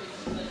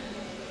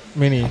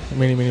 many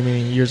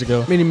years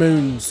ago. Many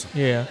moons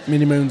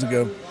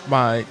ago.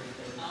 My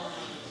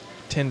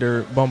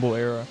Tinder, Bumble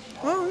era.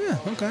 Oh yeah,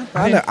 okay.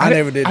 I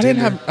never did. I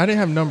Tinder. didn't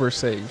have numbers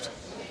saved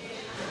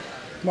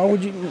Why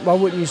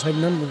wouldn't you save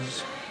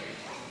numbers?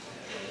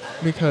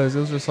 because it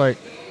was just like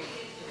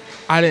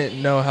I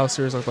didn't know how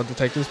serious I was about to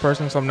take this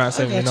person, so I'm not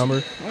saving the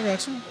number. I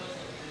got you.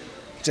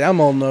 See, I'm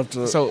old enough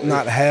to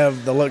not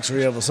have the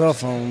luxury of a cell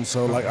phone,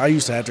 so like I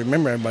used to have to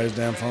remember everybody's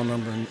damn phone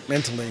number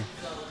mentally.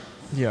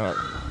 Yeah,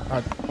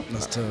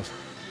 That's tough.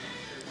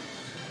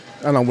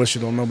 I don't wish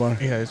it on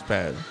nobody. yeah, it's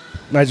bad.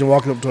 Imagine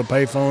walking up to a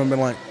payphone and being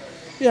like,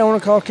 "Yeah, I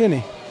want to call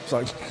Kenny." It's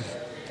like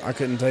I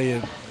couldn't tell you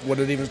what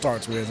it even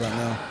starts with right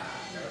now.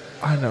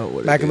 I know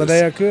what Back it in the is.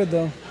 day, I could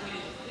though.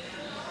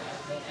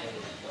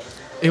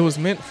 It was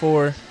meant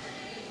for.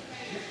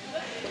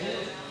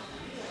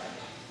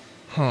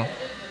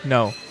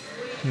 No,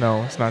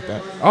 it's not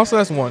that. Also,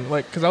 that's one.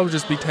 Like, cause I would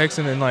just be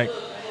texting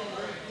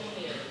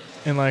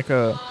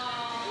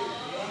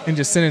and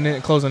just sending it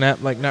and closing the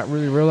app, like not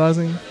really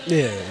realizing.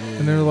 Yeah.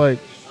 And they're like,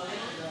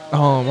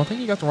 I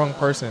think you got the wrong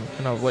person.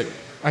 And I was like,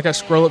 I got to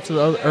scroll up to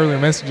the earlier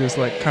messages,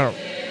 like kind of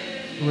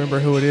remember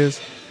who it is.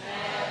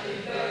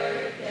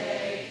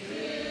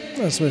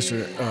 That's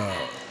Mr.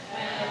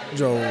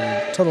 Joel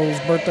Tuttle's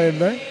birthday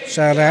today.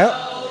 Shout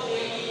out.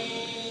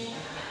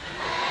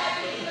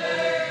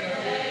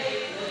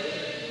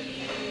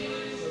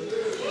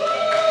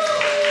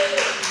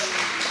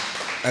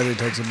 As he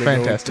takes a big old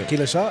Fantastic.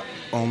 tequila shot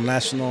on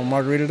National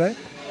Margarita Day.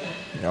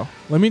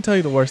 Let me tell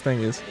you the worst thing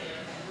is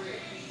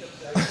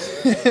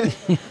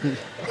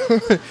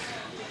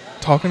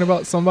talking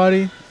about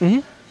somebody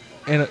and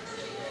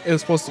you're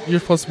supposed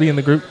to be in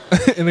the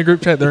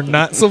group chat they're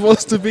not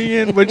supposed to be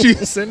in, but you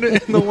send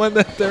it in the one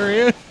that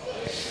they're in.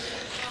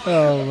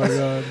 Oh my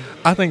God.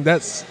 I think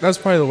that's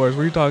probably the worst.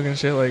 Where you talking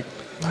shit like,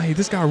 hey,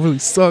 this guy really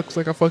sucks.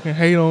 Like I fucking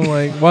hate him.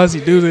 Like why does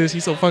he do this?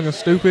 He's so fucking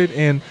stupid.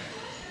 And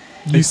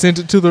you sent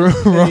it to the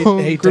wrong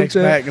He group takes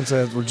chat. back and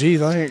says, "Well, gee,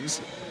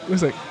 thanks."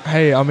 It's like,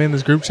 hey, I'm in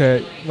this group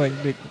chat. Like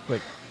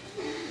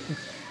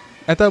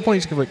at that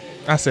point, you can be like,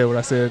 I said what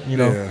I said. You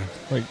know, Yeah.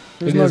 like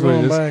There's it no is what it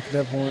going is. back at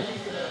that point.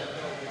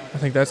 I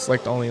think that's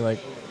like the only like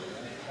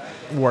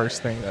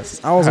worst thing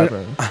that's I was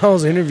happened.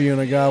 interviewing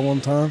a guy one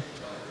time,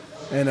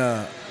 and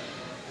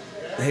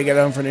he got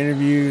on for an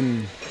interview,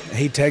 and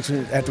he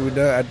texted me after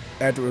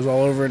it was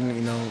all over,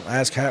 and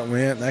asked how it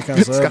went, and that kind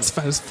of This guy's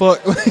stuff. fat as fuck.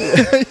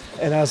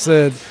 And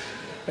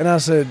I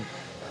said,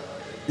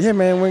 "Yeah,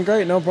 man, went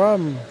great, no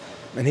problem."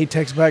 And he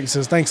texts back and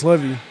says, "Thanks,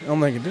 love you."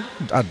 I'm thinking,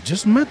 dude, I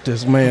just met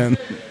this man,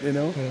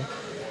 Yeah.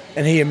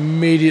 And he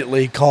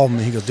immediately called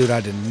me. He goes, "Dude, I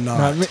did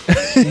not Not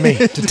me. mean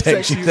to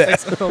text you that."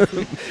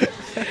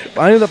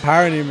 ended up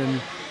hiring him,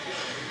 and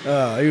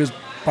he was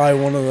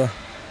probably one of the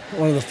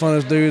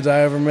funnest dudes I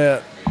ever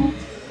met.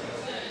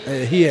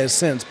 He has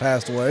since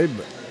passed away,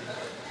 but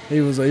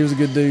he was a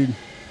good dude.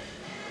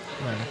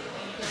 Man,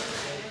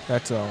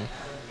 that's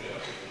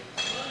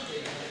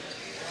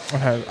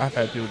I've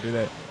had people do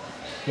that.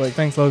 Like,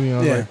 thanks, love you. And I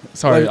was Yeah. like,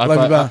 sorry,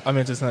 Love you, bye. I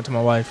meant to send that to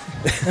my wife.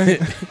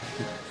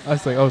 I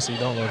was like, oh, so you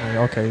don't love me?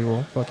 Okay,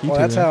 well, fuck you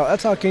Well, too.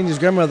 that's how Kenji's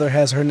grandmother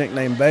has her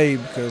nickname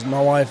Babe, because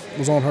my wife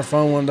was on her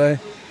phone one day,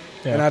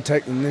 Yeah.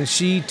 and then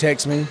she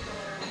texted me,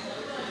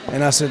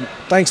 and I said,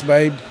 "Thanks,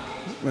 Babe,"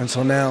 and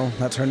so now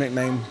that's her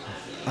nickname.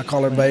 I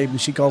call her Babe,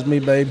 and she calls me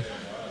Babe.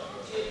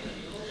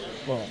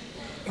 Well,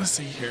 let's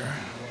see here.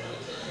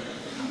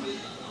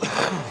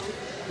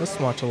 Let's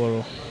watch a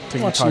little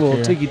tiki Watch a talk little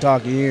here. tiki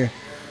talkie here.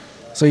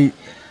 See,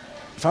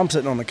 if I'm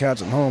sitting on the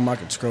couch at home, I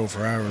could scroll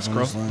for hours. On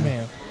this thing.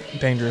 Man,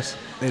 dangerous.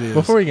 It is.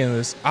 Before we get into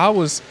this, I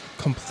was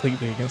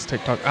completely against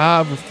TikTok. I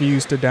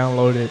refused to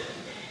download it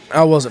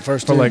I was at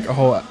first for too. like a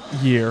whole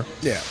year.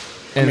 Yeah.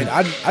 And-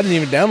 I didn't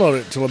even download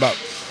it till about,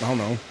 I don't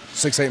know,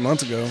 6-8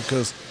 months ago,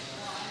 because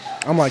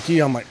I'm like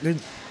you. I'm like, dude,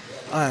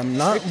 I am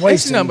not It's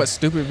wasting. nothing but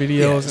stupid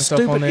videos and stuff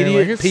stupid on there. idiot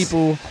Like, it's-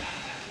 people.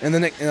 And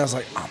then I was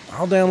like,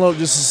 I'll download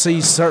just to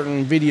see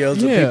certain videos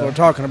that Yeah. people are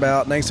talking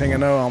about. Next thing I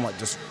know, I'm like,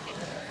 just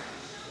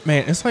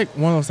Man, it's like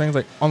one of those things.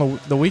 Like on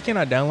the weekend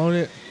I download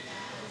it,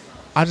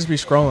 I just be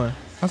scrolling.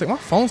 I was like, my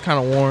phone's kind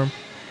of warm,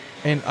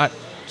 and I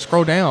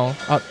scroll down,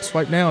 I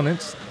swipe down. And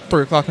it's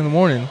 3:00 in the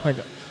morning. Like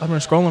I've been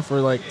scrolling for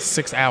like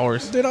 6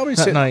 hours. dude, I'll be that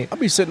sitting. night. I'll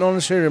be sitting on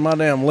the chair and my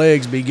damn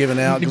legs be giving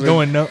out. It's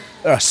going up.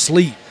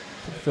 Asleep.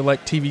 Feel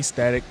like TV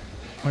static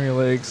on your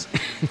legs.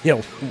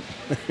 Yo.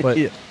 But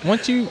Yeah.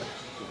 once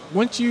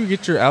you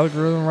get your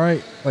algorithm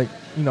right, like,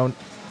 you know,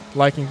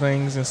 liking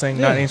things and saying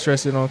not Yeah.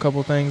 interested on a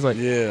couple things, like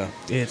Yeah.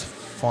 it's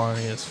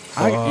funny as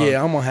fuck. I'm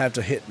gonna have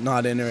to hit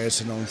not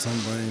interested on some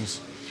things.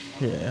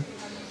 Yeah.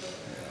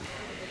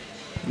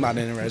 Not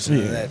interested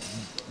in Yeah. that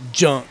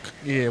junk.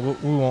 Yeah, we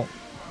won't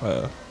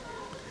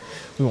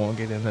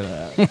get into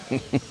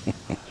that.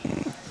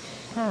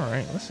 All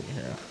right, let's see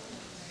here.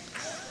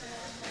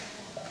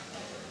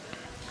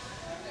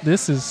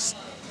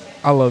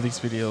 I love these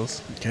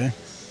videos. Okay.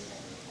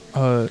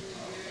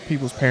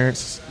 People's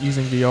parents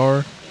using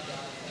VR.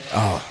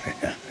 Oh,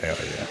 yeah. Hell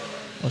yeah.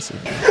 Let's see.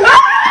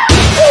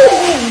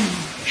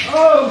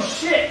 Oh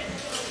shit!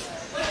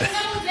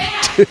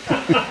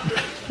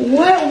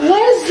 What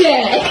was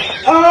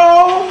that?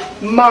 Oh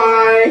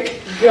my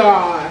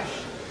god!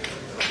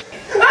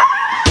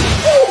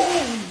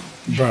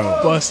 Bro.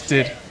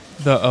 Busted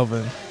the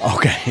oven.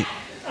 Okay.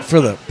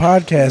 For the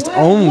podcast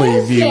only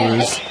was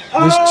viewers,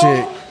 that? this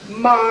chick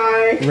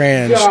My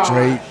ran god.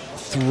 straight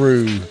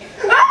through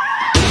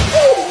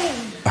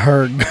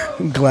her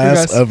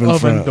glass oven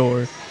front.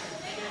 door.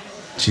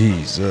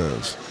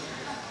 Jesus.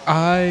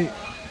 I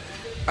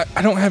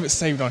don't have it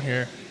saved on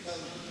here,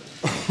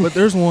 but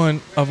there's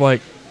one of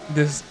like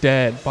this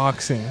dad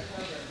boxing,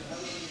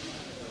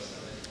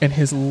 and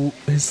his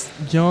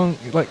young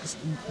like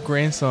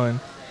grandson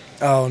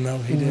Oh, no,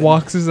 he didn't.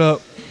 walks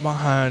up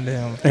behind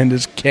him. And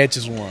just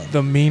catches one.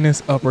 The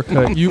meanest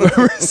uppercut you've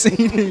ever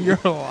seen in your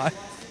life.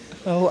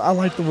 Oh, I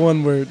like the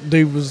one where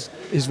dude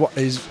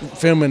he's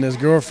filming his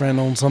girlfriend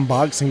on some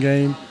boxing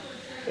game,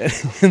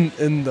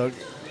 and the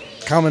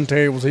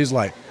commentary was he's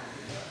like,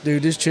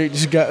 dude, this chick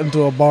just got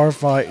into a bar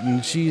fight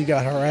and she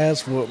got her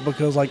ass whooped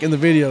because like in the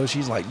video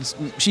she's like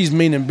she's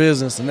meaning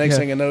business. The next Yeah.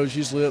 thing I know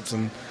she slips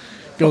and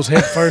goes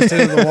head first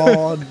into the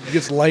wall and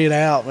gets laid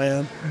out,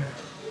 man.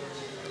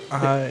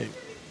 I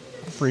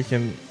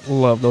freaking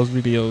love those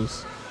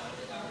videos.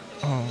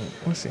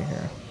 Let's see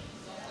here.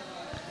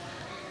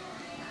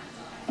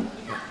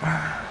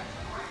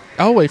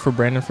 I'll wait for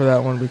Brandon for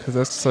that one because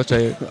that's such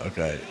a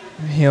Okay.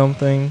 him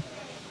thing.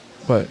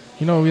 But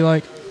you know what we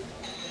like?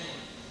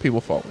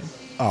 People falling.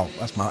 Oh,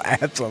 that's my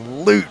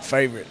absolute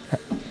favorite.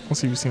 Let's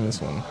see if you've seen this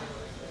one.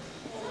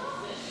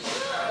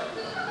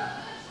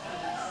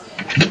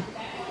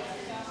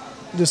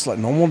 Just like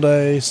normal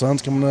day,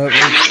 sun's coming up.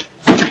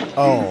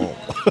 Oh.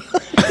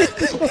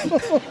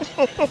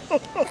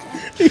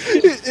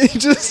 He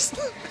just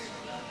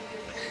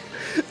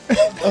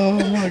Oh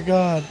my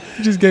God.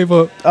 just gave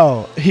up.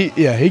 Oh, he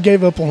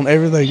gave up on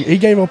everything. He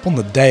gave up on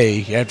the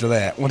day after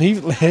that. When he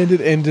landed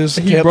and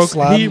just kept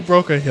sliding. He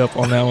broke a hip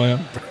on that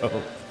one.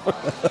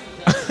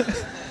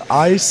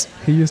 Ice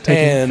He is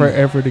taking And-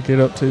 forever to get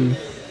up to.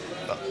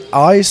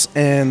 Ice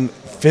and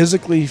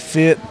physically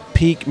fit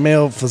peak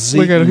male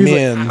physique Look at him, he's like,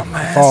 men "I'm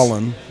ass."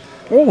 falling.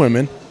 Or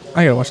women.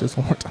 I gotta watch this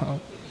one more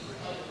time.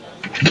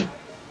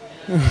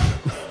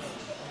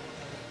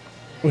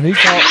 When he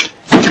fought,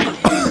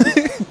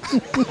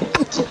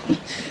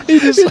 He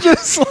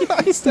just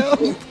slides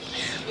down.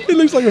 he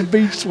looks like a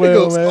beach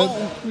swell, goes,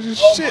 man.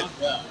 Shit.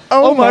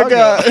 Oh my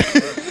God.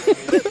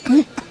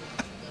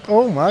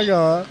 Oh my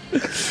God.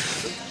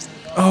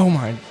 Oh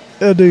my.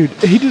 Dude,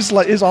 he just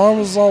like his arm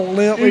was all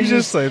limp. He He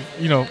just just like,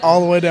 you know,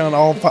 all the way down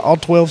all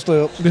 12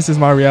 steps. this is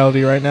my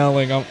reality right now.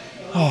 Like, I'm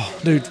Oh,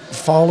 dude,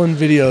 falling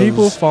videos.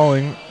 people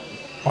falling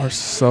are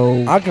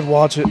so I could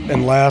watch it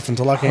and laugh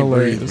until I can't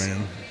breathe, hilarious.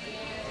 man.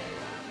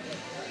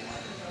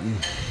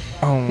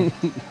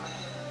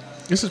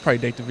 This is probably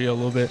date the video a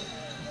little bit.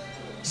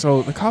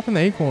 So the cop in the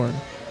acorn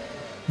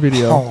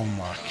video. Oh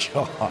my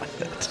god.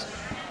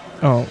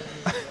 Oh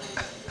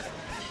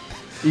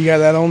You got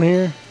that on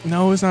here?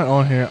 no, it's not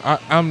on here.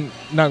 I'm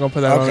not gonna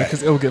put that on Okay.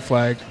 because it'll get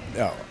flagged.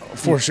 Oh,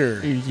 for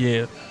sure.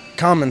 Yeah.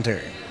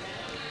 Commentary.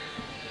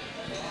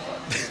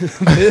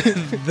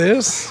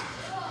 This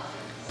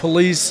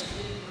police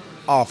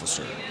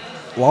officer,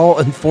 law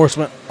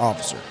enforcement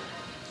officer,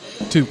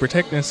 To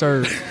protect and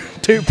serve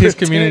to his protect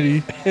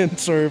community. and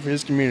serve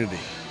his community,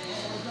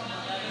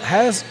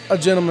 has a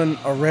gentleman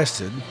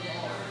arrested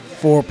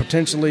for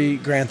potentially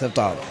grand theft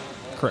auto.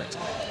 Correct.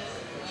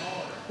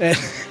 And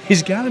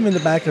he's got him in the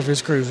back of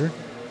his cruiser.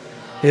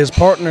 His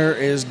partner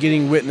is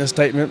getting witness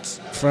statements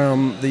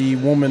from the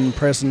woman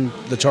pressing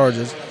the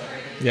charges.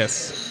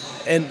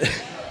 Yes. And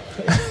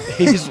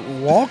he's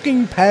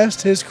walking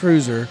past his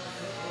cruiser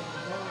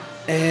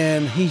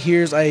and he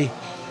hears a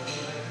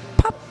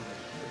pop.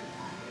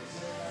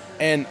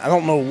 And I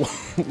don't know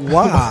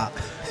why,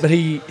 but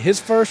his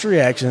first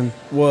reaction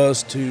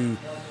was to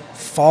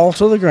fall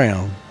to the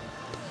ground.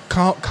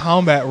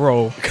 Combat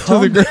roll to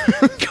the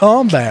ground.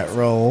 Combat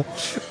roll.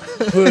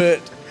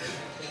 Put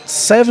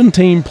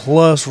 17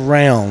 plus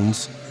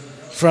rounds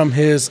from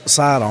his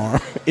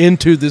sidearm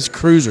into this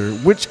cruiser,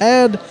 which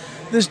had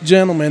this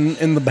gentleman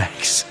in the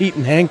back seat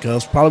in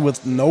handcuffs, probably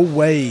with no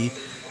way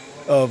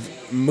of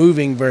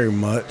moving very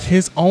much.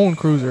 His own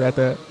cruiser at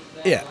that.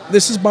 Yeah,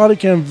 this is body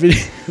cam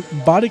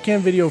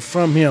video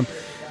from him,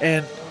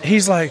 and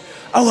he's like,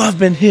 "Oh, I've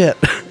been hit.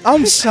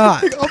 I'm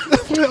shot."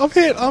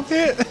 I'm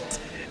hit.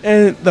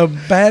 And the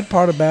bad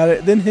part about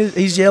it, then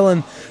he's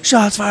yelling,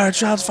 "Shots fired!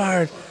 Shots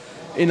fired!"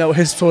 You know,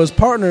 his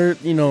partner,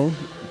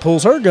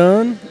 pulls her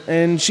gun,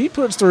 and she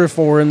puts 3 or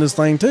 4 in this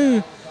thing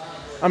too.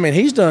 I mean,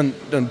 he's done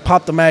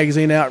popped the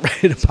magazine out,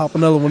 ready to pop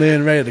another one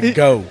in, ready to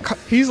go.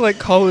 He's like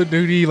Call of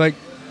Duty, like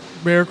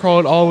bear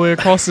crawled all the way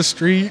across the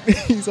street.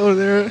 He's over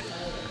there.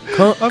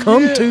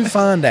 Come to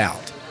find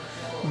out,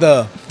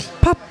 the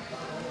pop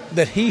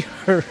that he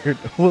heard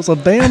was a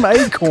damn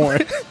acorn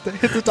That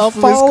hit the top of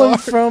his falling car.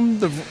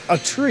 from a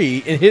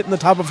tree and hitting the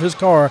top of his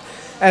car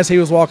as he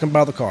was walking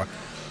by the car.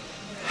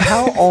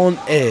 How on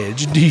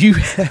edge do you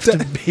have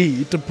to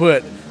be to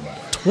put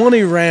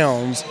 20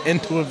 rounds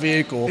into a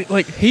vehicle?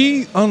 Like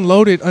he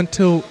unloaded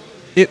until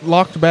it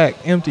locked back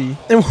empty.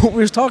 And what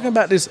we was talking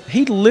about this,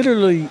 he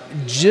literally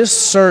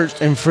just searched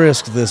and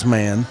frisked this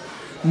man,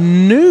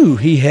 knew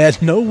he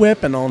had no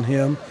weapon on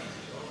him,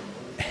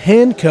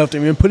 handcuffed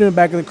him and put him in the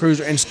back of the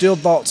cruiser, and still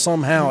thought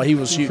somehow he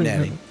was shooting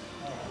at him.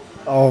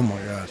 Oh my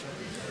gosh.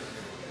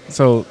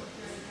 So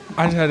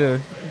I just had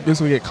to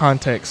basically get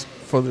context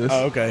for this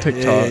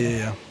TikTok.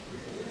 Yeah.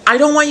 I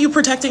don't want you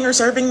protecting or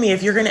serving me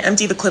if you're going to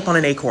empty the clip on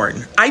an acorn.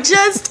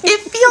 It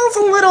feels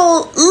a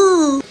little,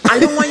 ooh. I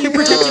don't want you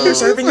protecting or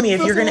serving me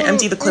if you're going to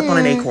empty the clip on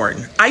an acorn.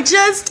 It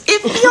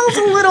feels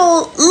a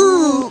little,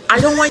 ooh. I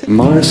don't want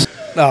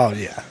Oh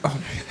yeah,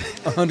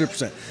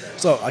 100%.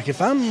 So like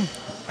if I'm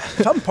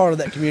part of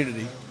that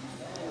community,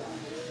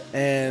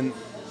 and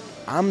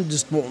I'm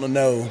just wanting to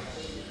know,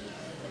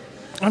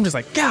 I'm just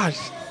like, gosh,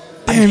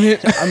 damn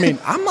it. I mean,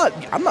 I'm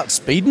not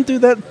speeding through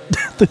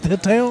that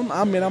town.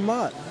 I mean, I'm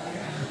not.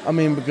 I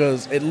mean,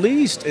 because at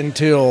least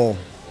until,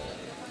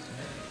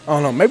 I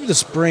don't know, maybe the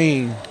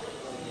spring,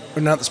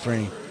 or not the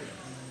spring.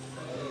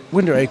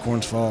 When do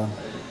acorns fall?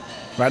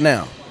 Right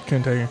now.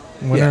 Couldn't tell you.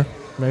 Winter,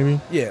 maybe.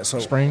 Yeah, so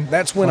Spring,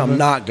 that's when I'm something.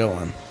 not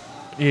going.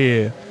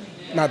 Yeah.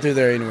 Not through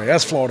there anyway.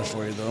 That's Florida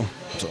for you, though.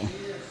 So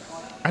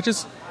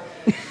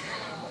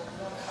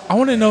I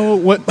want to know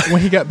what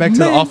when he got back to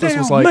the office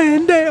was like.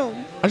 Man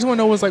down. I just want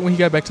to know what it's like when he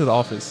got back to the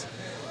office.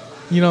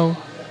 You know,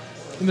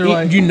 and they're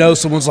like,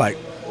 Someone's like,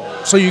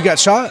 so you got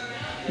shot?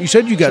 You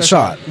said you got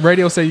shot.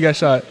 Radio said you got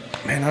shot.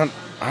 Man,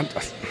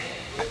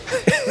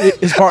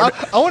 his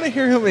partner. I want to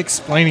hear him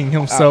explaining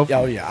himself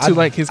Oh, yeah. to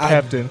like his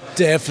captain.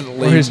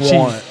 Definitely or his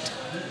want.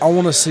 I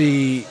want to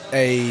see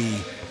a.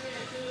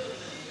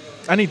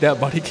 I need that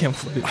body cam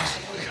footage.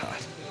 Oh my god.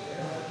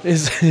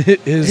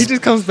 He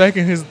just comes back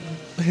and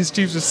his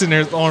chief's just sitting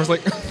there, his arms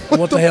like,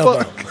 what the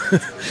hell?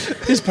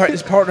 fuck? His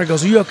partner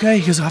goes, "Are you okay?"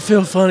 Because I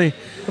feel funny,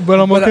 But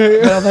I'm okay.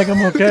 but I think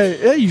I'm okay.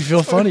 Yeah, you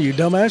feel funny, you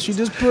dumbass. You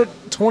just put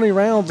 20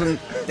 rounds and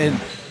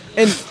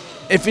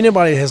if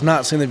anybody has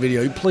not seen the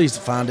video, please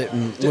find it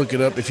and look it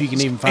up if you can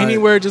even find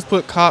Anywhere, just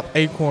put cop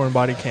acorn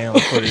body cam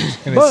footage.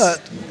 And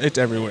But- it's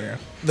everywhere. it.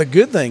 The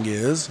good thing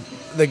is,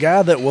 the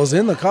guy that was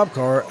in the cop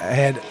car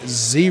had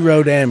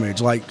 0 damage.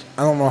 Like,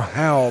 I don't know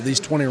how these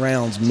 20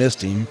 rounds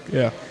missed him.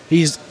 Yeah.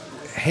 He's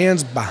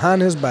hands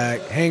behind his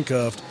back,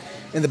 handcuffed,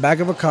 in the back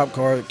of a cop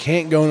car,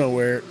 can't go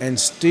nowhere, and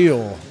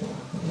still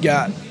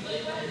got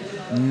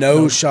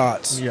no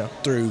shots Yeah.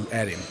 through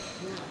at him.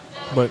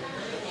 But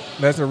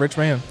that's a rich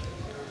man.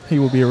 He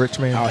will be a rich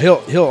man. Oh,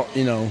 he'll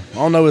I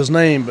don't know his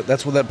name, but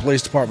that's what that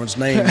police department's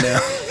named now.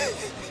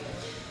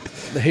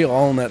 He'll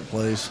own that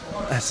place.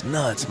 That's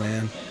nuts,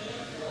 man.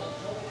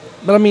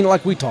 But I mean,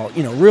 like we talk,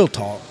 real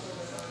talk.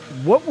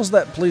 what was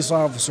that police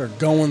officer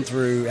going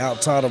through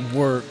outside of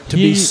work to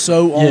be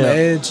so on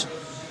edge?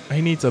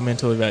 He needs a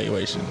mental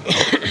evaluation.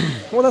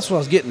 Well, that's what I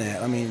was getting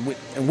at. I mean,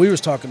 we was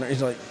talking.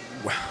 He's like,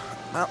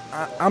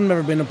 I've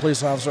never been a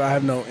police officer. I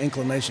have no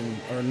inclination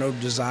or no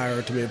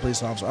desire to be a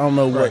police officer. I don't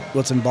know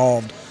what's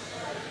involved.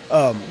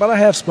 But I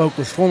have spoke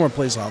with former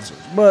police officers.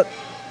 But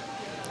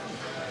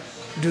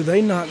do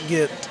they not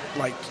get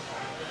like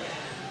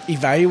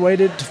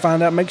evaluated to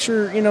find out? Make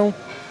sure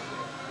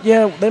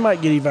Yeah, they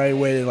might get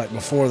evaluated like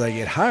before they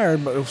get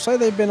hired. But say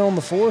they've been on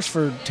the force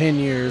for 10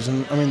 years,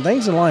 and I mean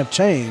things in life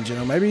change.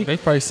 Maybe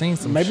they've probably seen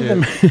some shit.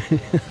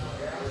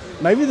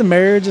 Maybe the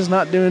marriage is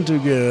not doing too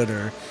good,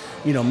 or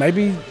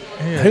maybe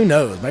who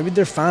knows? Maybe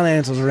their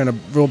finances are in a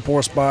real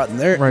poor spot,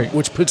 and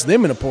which puts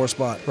them in a poor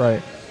spot.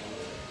 Right.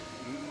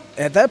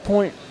 At that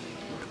point,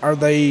 are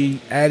they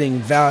adding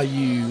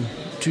value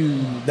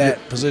to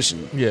that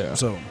position? Yeah.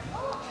 So,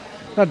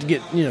 not to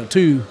get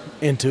too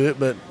into it,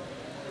 but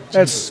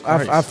that's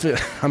I feel.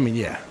 I mean,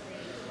 yeah.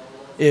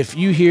 If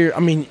you hear,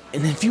 and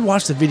if you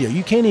watch the video,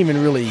 you can't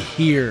even really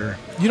hear.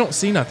 You don't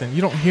see nothing.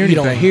 You don't hear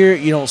anything. You don't hear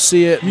it. You don't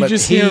see it. You but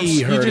just hear him.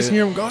 You just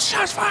hear him go,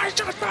 "Shots fired!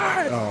 Shots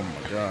fired!" Oh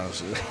my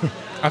gosh!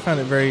 I found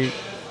it very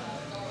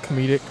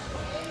comedic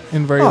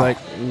and very like,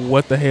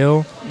 what the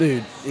hell,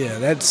 dude? Yeah,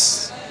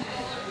 that's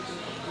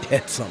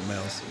something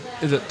else.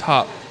 Is a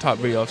top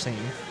video I've seen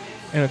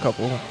in a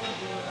couple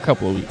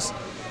of weeks.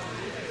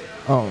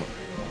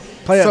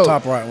 Play that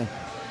top right one.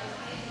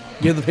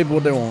 Give the people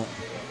what they want.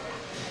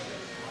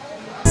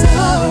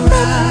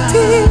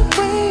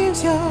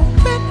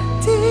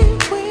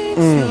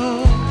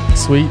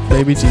 Sweet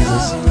baby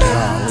Jesus.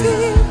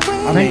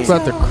 Think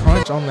about the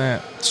crunch on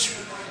that.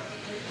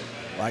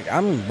 Like,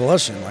 I'm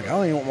blushing. Like, I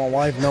don't even want my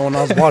wife knowing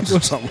I was watching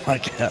something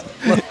like that.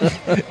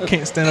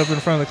 Can't stand up in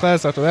front of the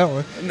class after that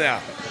one. No.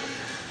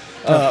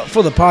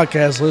 For the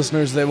podcast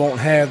listeners that won't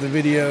have the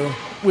video,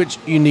 which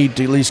you need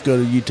to at least go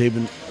to YouTube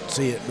and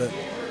see it, but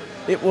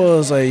it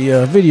was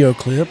a video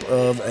clip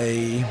of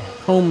a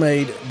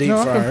homemade deep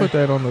fryer. I can put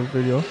that on the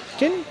video.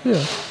 Can you?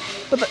 Yeah.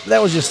 But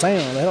that was just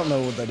sound. I don't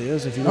know what that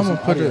is. If you I'm going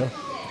to put it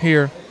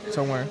here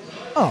somewhere.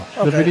 Oh,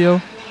 okay. The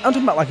video? I'm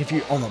talking about like if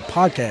you're on the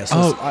podcast.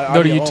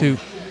 Go to YouTube.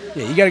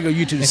 Yeah, you got to go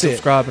YouTube and to see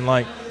subscribe and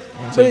like.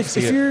 But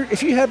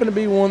if you happen to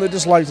be one that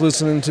just likes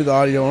listening to the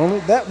audio only,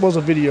 that was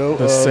a video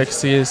the of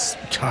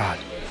sexiest God.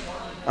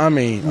 I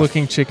mean,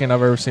 looking chicken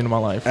I've ever seen in my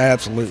life.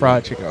 Absolutely.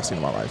 Fried chicken I've seen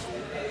in my life.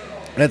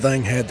 That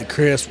thing had the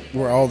crisp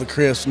where all the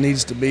crisp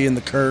needs to be and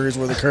the curves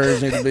where the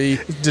curves need to be.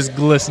 Just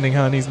glistening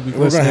how it needs to be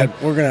glistening.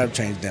 We're gonna have to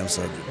change damn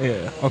subject.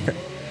 Yeah. Okay.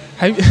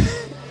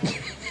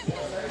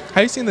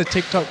 Have you seen the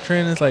TikTok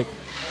trend? It's like,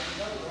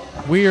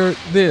 we're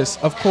this,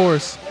 of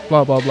course,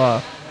 blah blah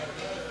blah.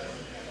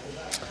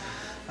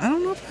 I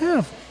don't know if I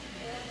have.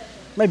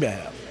 Maybe I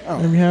have.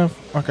 Maybe you have.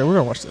 Okay, we're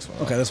gonna watch this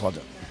one. Okay, let's watch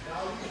it.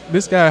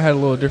 This guy had a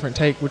little different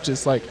take, which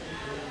is like,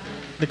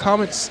 the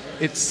comments.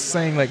 It's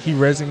saying like he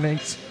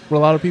resonates with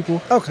a lot of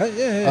people. Okay,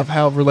 yeah. Of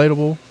how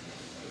relatable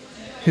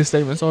his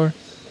statements are.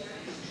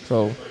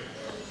 So.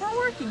 We're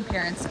working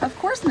parents. Of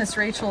course, Miss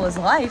Rachel is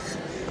life.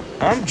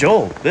 I'm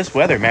Joel. This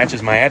weather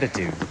matches my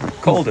attitude.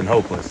 Cold and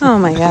hopeless. Oh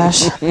my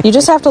gosh. You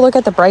just have to look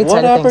at the bright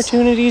side of things. What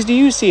opportunities do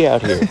you see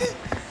out here?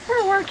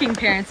 We're working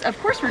parents. Of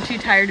course, we're too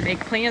tired to make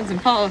plans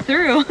and follow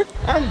through.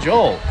 I'm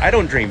Joel. I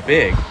don't dream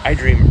big. I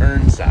dream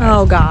earn size.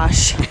 Oh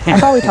gosh. I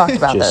thought we talked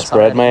about this. Just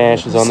spread my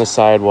ashes on the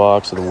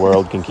sidewalk so the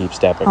world can keep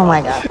stepping. Oh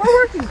my god.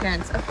 We're working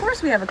parents. Of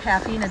course, we have a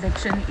caffeine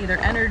addiction, either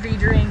energy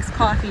drinks,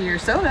 coffee, or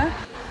soda.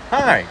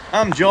 Hi,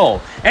 I'm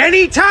Joel.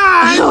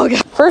 Anytime! Oh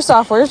god. First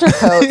off, where's your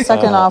coat?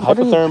 Second off, what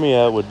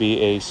hypothermia would be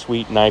a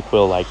sweet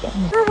NyQuil like that.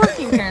 We're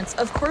working parents.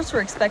 Of course,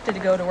 we're expected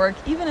to go to work,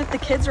 even if the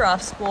kids are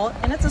off school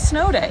and it's a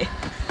snow day.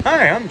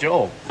 Hi, I'm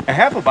Joel. A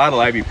half a bottle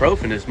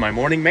ibuprofen is my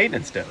morning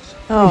maintenance dose.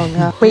 Oh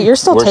god. Wait, you're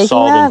still taking that?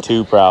 We're solving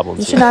two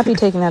problems. You should not be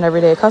taking that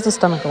every day. It causes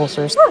stomach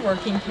ulcers. We're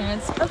working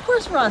parents. Of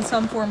course, we're on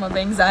some form of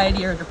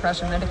anxiety or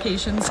depression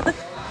medications.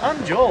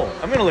 I'm Joel.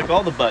 I'm going to lick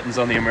all the buttons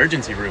on the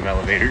emergency room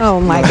elevators.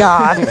 Oh my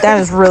god. That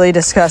is really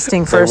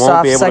disgusting. First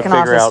off, second off, they won't be able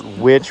to figure out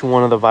which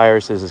one of the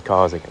viruses is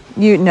causing it.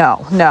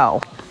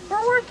 No.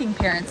 We're working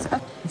parents.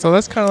 So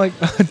that's kind of like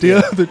the idea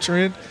of the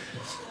trend.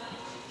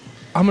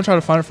 I'm going to try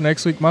to find it for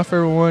next week. My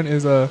favorite one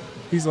is,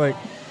 he's like,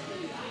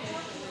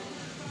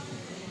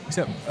 it's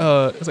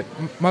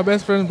like, my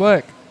best friend's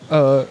black.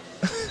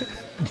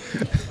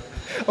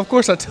 Of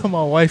course, I tell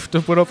my wife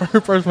to put up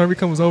her purse whenever he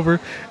comes over.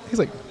 He's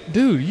like,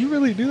 dude, you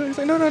really do that? He's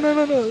like, no.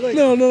 Like,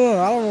 no,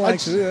 I don't like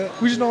to do that.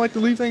 We just don't like to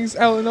leave things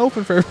out in the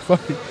open for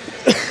everybody.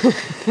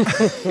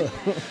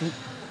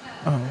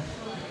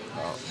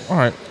 All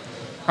right.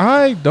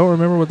 I don't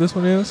remember what this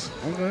one is.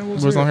 Okay,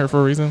 it was on here for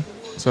a reason.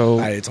 So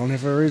hey, it's on here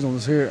for a reason.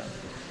 Let's hear it.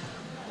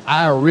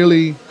 I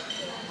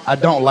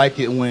don't like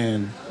it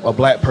when a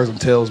black person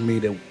tells me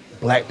that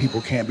black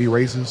people can't be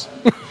racist,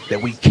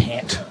 that we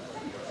can't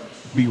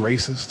be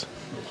racist.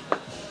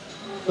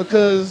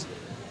 Because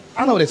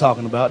I know what they're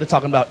talking about. They're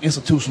talking about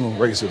institutional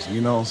racism,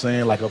 you know what I'm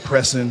saying? Like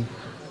oppressing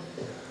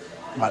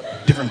about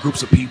different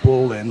groups of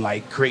people and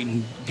like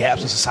creating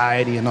gaps in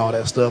society and all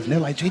that stuff. And they're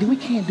like, JD, we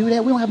can't do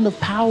that. We don't have enough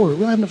power. We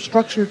don't have enough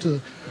structure to,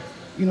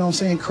 you know what I'm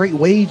saying, create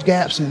wage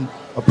gaps and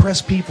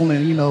oppress people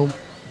and, you know,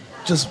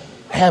 just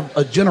have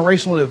a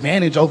generational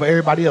advantage over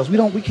everybody else.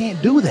 We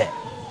can't do that.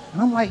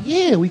 And I'm like,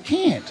 yeah, we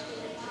can't.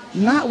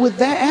 Not with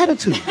that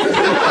attitude. We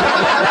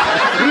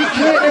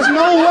can't.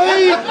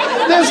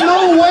 There's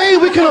no way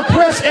we can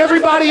oppress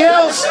everybody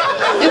else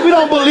if we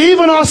don't believe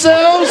in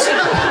ourselves.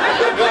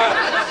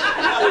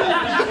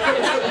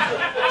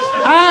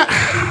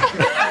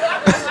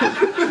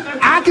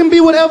 I can be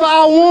whatever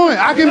I want.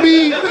 I can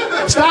be,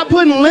 stop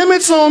putting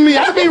limits on me.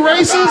 I can be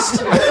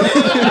racist.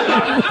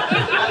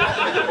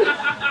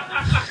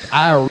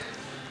 Oh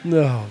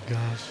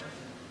gosh.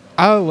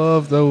 I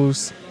love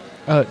those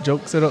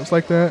joke setups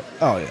like that.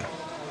 Oh yeah.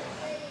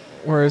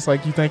 Where it's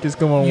like you think it's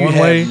going one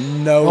have way.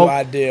 No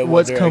idea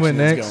what's coming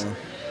next. Going.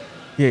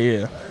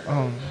 Yeah.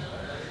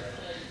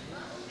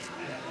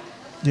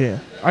 Yeah.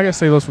 I gotta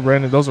say those for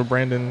Brandon. Those are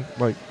Brandon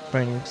like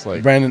things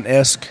like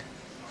Brandon-esque.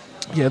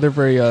 Yeah, they're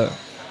very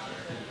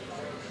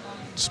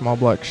small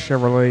block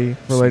Chevrolet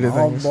related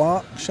things.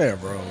 Small block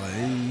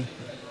Chevrolet.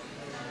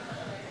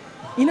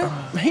 You know,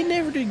 he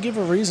never did give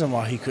a reason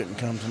why he couldn't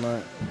come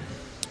tonight.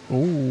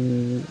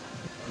 Ooh.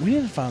 We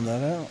need to find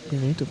that out. We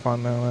need to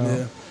find that out.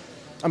 Yeah.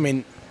 I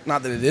mean,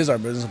 not that it is our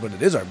business, but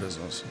it is our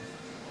business.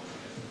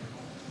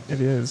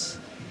 It is.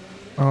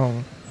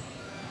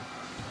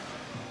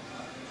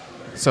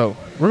 So,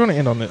 we're going to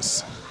end on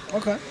this.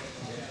 Okay.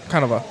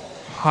 Kind of a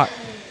hot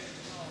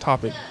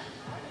topic.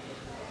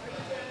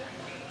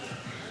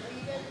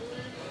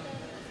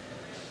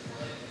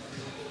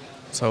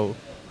 So,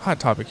 hot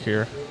topic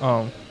here.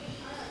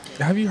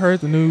 Have you heard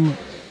the new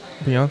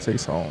Beyonce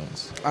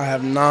songs? I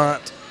have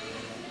not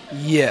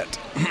yet,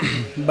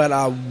 but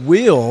I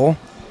will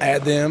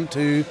add them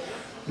to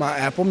my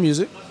Apple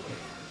Music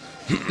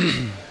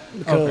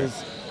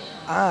because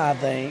I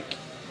think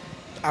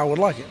I would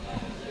like it.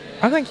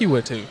 I think you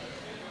would too.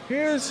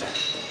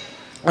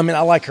 I mean,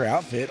 I like her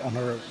outfit on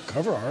her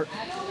cover art.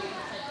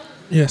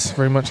 Yes,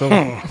 very much so.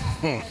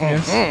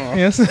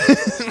 Yes.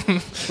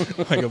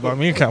 Like about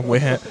me, kind of way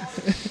hat.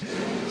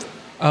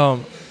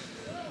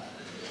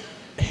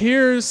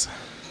 Here's,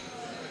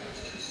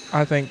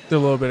 I think, the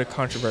little bit of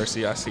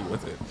controversy I see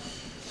with it.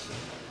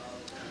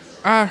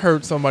 I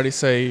heard somebody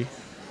say,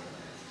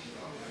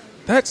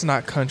 that's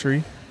not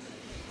country.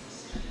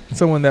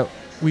 Someone that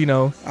we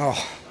know.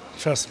 Oh,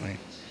 trust me.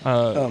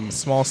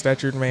 Small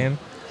statured man.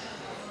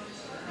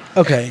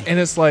 Okay. And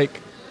it's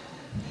like,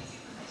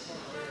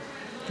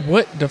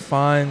 what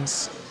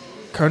defines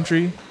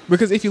country?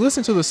 Because if you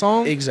listen to the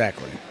song.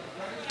 Exactly.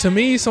 To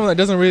me, someone that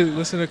doesn't really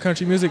listen to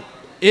country music,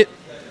 it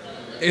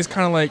is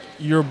kind of like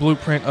your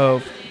blueprint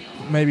of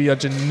maybe a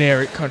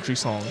generic country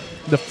song.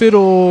 The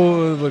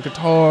fiddle, the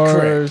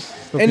guitars,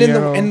 the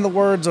piano. In the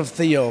words of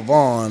Theo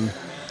Vaughn,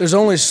 there's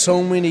only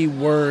so many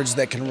words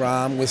that can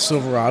rhyme with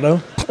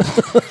Silverado.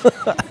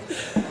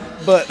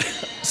 But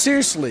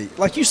seriously,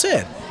 like you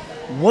said,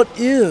 what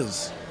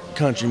is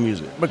country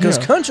music? Because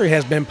country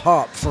has been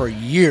pop for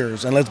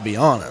years, and let's be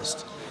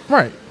honest.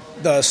 Right.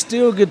 The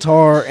steel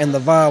guitar and the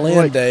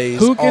violin days.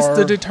 Who gets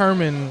to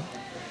determine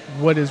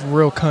what is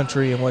real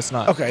country and what's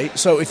not? Okay,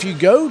 so if you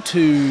go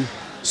to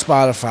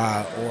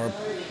Spotify or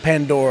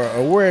Pandora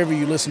or wherever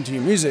you listen to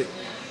your music,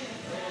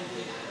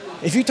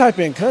 if you type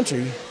in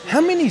country,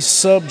 how many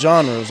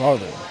subgenres are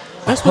there?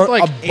 That's with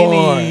like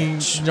any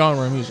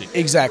genre of music.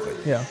 Exactly.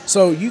 Yeah.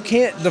 So you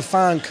can't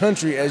define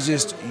country as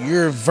just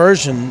your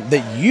version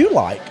that you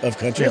like of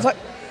country. Yeah.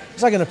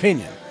 It's like an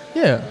opinion.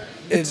 Yeah.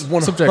 It's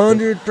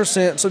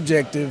 100%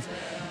 subjective.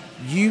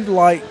 You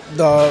like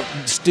the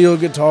steel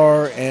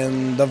guitar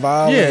and the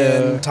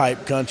violin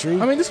type country.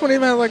 I mean, this one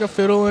even has like a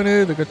fiddle in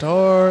it, the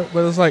guitar,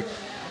 but it's like,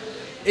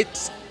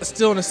 it's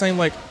still in the same,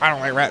 like, I don't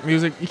like rap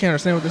music. You can't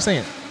understand what they're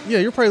saying. Yeah,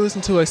 you're probably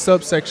listening to a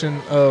subsection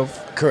of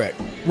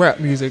rap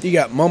music. You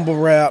got mumble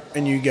rap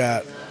and you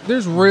got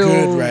there's real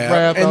good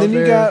rap and then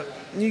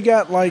you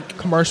got like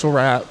commercial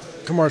rap,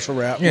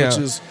 which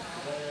is,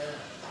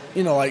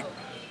 you know, like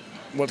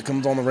what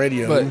comes on the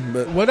radio.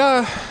 But what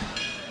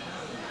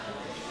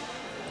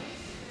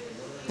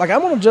like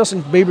I'm on a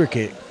Justin Bieber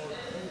kick.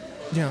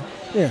 Yeah,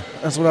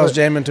 that's what I was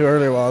jamming to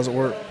earlier while I was at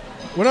work.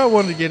 What I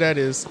wanted to get at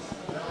is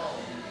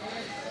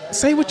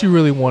say what you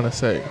really want to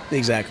say.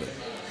 Exactly.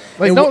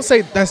 Like, and don't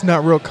say that's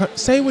not real.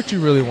 Say what you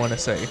really want to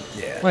say.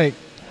 Yeah. Like,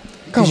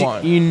 come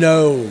on. You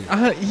know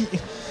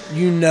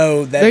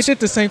that they did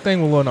the same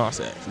thing with Lil Nas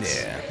X.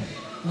 Yeah.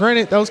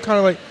 Granted, that was kind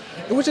of like,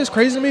 which is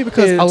crazy to me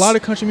because a lot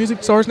of country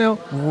music stars now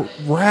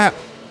rap.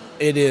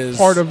 It is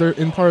part of their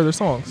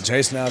songs.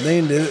 Jason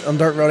Aldean did it on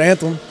Dirt Road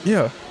Anthem.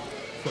 Yeah.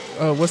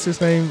 What's his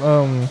name?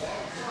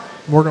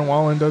 Morgan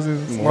Wallen does it.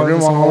 Morgan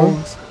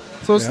Wallen.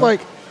 So it's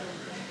like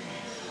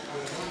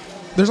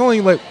there's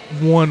only like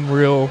one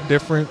real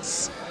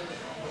difference.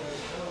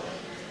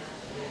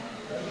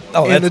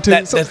 Oh,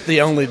 that's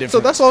the only difference. So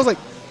that's why I was like,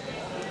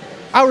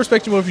 I'll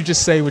respect you more if you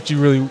just say what you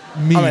really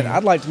mean. I mean,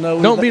 I'd like to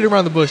know. Don't beat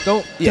around the bush.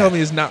 Don't tell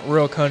me it's not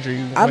real country.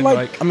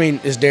 I mean,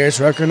 is Darius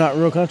Rucker not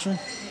real country?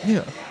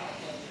 Yeah.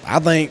 I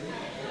think.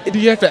 Do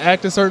you have to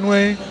act a certain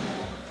way?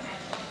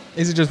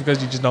 Is it just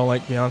because you just don't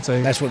like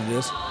Beyonce? That's what it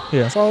is.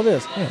 Yeah. That's all it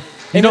is. Yeah.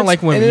 You don't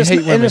like women. You hate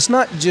women. And it's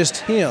not just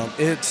him.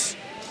 It's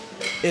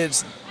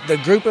the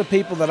group of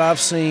people that I've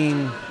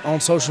seen on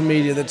social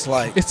media that's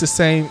like. It's the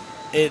same.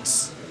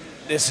 This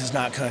is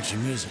not country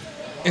music.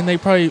 And they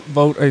probably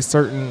vote a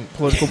certain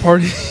political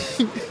party.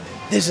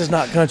 This is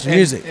not country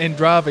music. And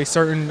drive a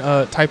certain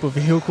type of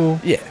vehicle.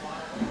 Yeah.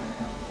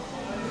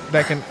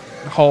 That can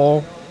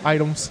haul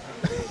items.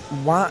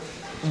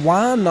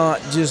 Why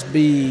not just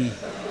be...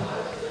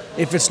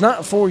 If it's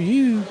not for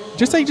you...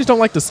 Just say you just don't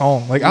like the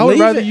song. Like, I would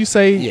rather you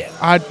say,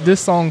 this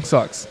song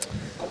sucks.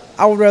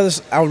 I would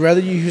rather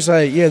you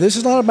say, yeah, this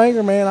is not a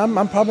banger, man.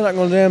 I'm probably not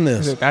going to jam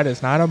this. That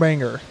is not a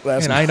banger.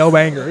 And I know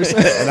bangers.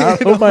 And I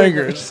know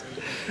bangers.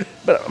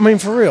 But, I mean,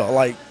 for real,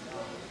 like,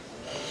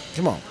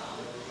 come on.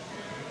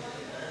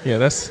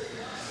 Yeah,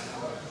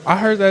 I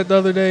heard that the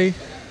other day.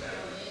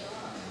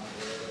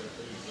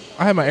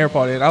 I had my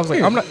AirPod in. I was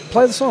like, I'm not...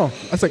 Play the song.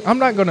 I was like, I'm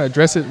not going to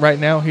address it right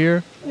now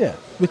here. Yeah.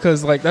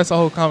 Because, like, that's a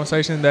whole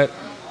conversation that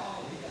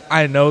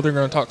I know they're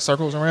going to talk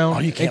circles around. Oh,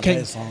 you can't play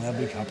the song. That'd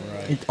be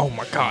copyright. Oh,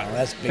 my God. No,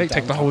 that's big. They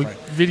take the whole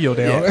copyright. video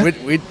down. Yeah,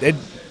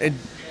 it'd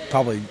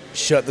probably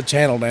shut the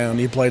channel down.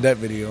 You played that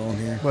video on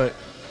here. But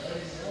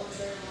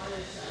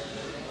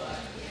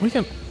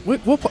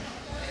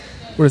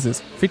what is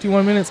this?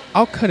 51 minutes?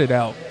 I'll cut it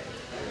out.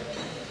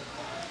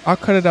 I'll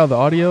cut it out of the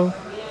audio.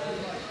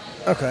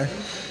 Okay.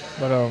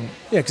 But yeah,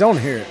 because I want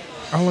to hear it.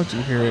 I'll let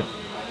you hear it.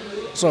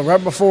 So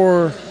right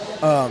before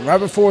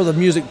the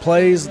music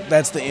plays,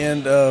 that's the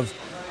end of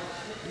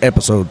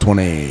episode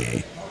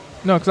 20.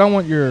 No, because I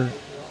want your...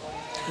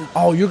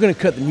 Oh, you're going to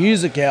cut the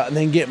music out and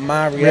then get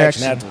my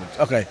reaction afterwards.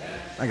 Okay,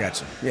 I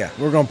got you. Yeah,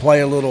 we're going to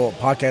play a little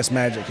podcast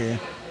magic here.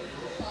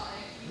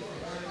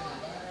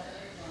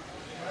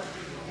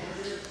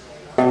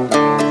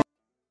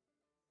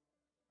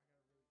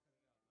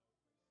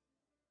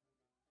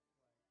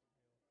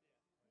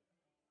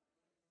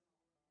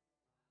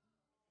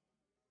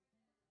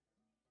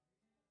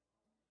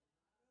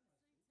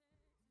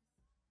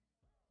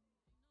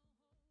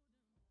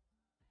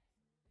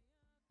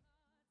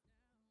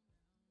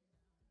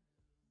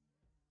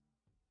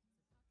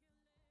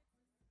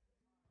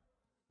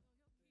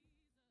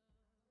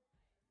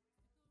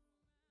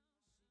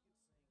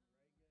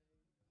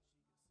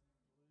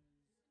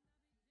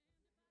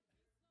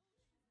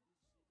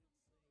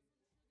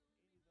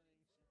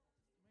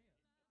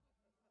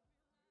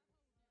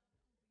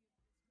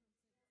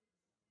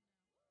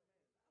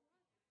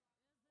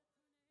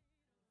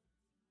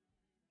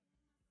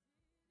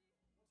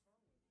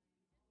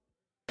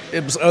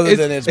 It's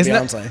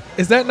Beyonce.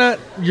 Is that not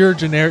your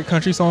generic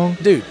country song?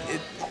 Dude,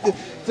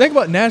 think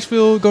about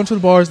Nashville, going to the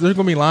bars. There's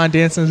going to be line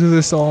dancing to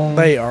this song.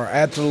 They are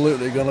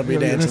absolutely going to be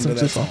dancing to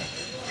that song.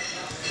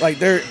 Like,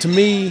 to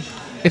me...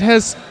 It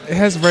has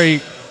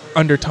very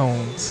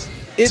undertones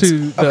this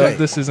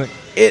isn't...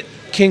 It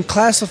can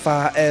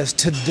classify as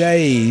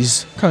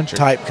today's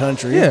type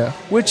country. Yeah.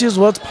 Which is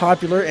what's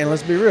popular, and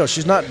let's be real,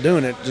 she's not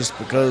doing it just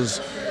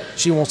because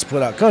she wants to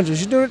put out country.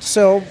 She's doing it to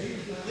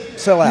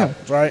sell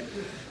albums, right?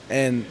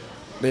 And,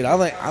 dude, I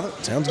think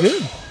it sounds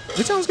good.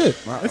 It sounds good.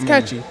 It's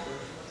catchy.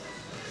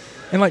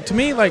 And, like, to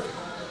me, like,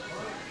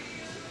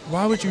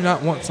 why would you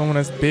not want someone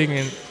as big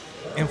and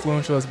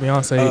influential as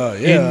Beyonce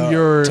in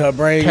your to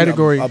bring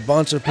category? A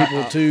bunch of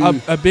people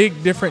to... A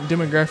big, different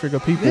demographic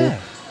of people. Yeah.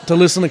 To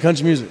listen to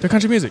country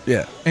music.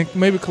 Yeah. And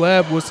maybe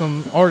collab with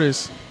some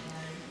artists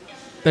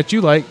that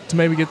you like to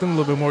maybe get them a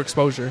little bit more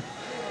exposure.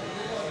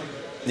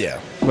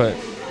 Yeah. But,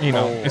 you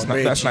know, it's not...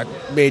 That's not...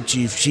 Bet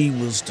you if she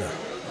was to...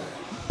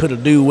 put a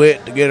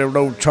duet together with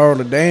old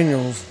Charlie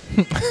Daniels.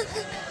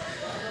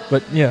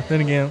 But yeah,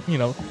 then again, you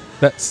know,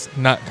 that's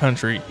not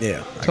country.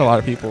 Yeah, to a lot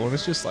of people, and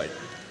it's just like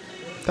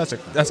that's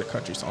a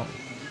country song.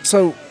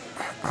 So,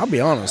 I'll be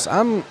honest.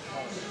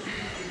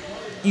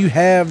 You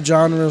have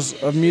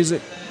genres of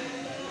music.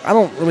 I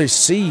don't really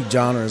see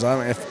genres. I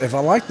mean, if I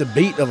like the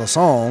beat of a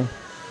song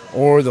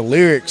or the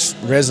lyrics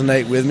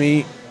resonate with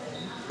me,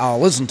 I'll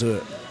listen to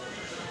it.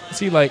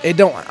 See, like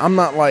I'm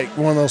not like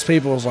one of those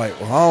people who's like,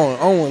 well, I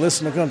only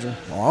listen to country,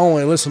 or I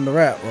only listen to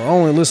rap, or I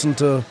only listen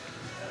to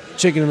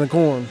chicken and the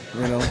corn.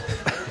 You know,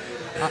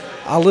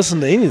 I listen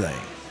to anything.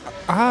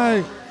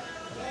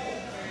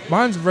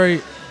 Mine's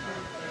very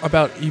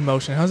about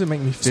emotion. How does it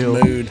make me feel?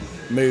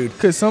 It's mood.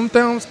 Because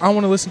sometimes I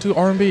want to listen to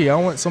R&B. I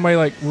want somebody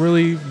like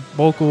really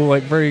vocal,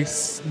 like very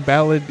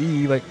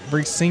ballad-y, like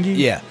very singy.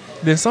 Yeah.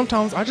 Then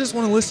sometimes I just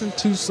want to listen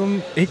to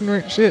some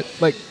ignorant shit.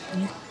 Like,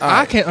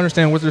 I can't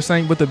understand what they're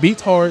saying, but the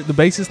beat's hard, the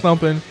bass is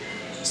thumping.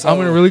 So, I'm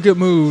in a really good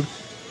mood.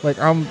 Like,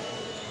 I'm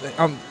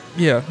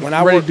when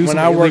I ready work, to do some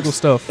illegal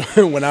stuff.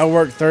 When I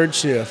worked third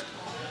shift,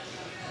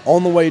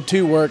 on the way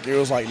to work, it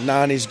was like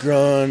 90s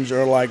grunge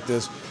or like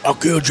this "I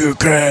killed your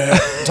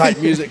cat" type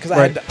music because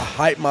I had to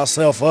hype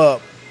myself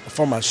up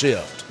for my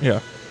shift.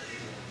 Yeah.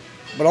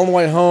 But on the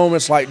way home,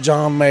 it's like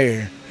John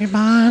Mayer.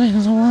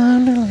 Everybody's a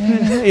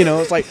wonderland. You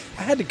know, it's like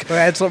I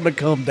had something to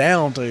come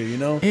down to. You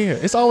know. Yeah,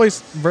 it's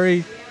always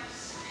very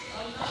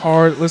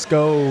hard. Let's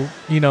go.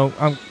 You know,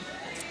 I'm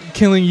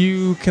killing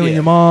you, killing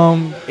your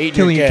mom,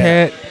 killing your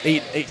cat.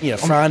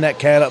 Frying that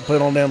cat up, put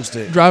it on them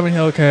sticks. Driving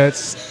Hellcats,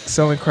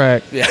 selling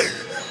crack. Yeah.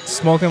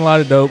 Smoking a lot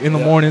of dope in the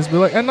mornings. But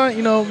like at night,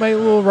 you know, make a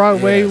little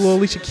Rod Wave, little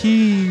Alicia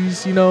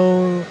Keys, you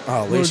know,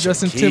 little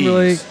Justin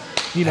Timberlake.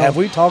 You know. Have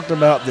we talked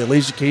about the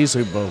Alicia Keys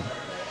Super Bowl?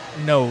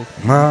 No.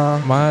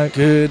 My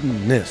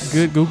goodness.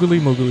 Good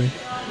googly moogly.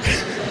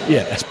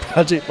 Yeah, that's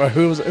Project.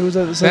 Who was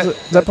that? Is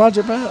that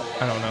Project Pat?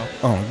 I don't know.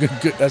 Oh,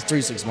 good. That's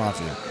 3 6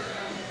 Mafia.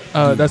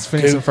 That's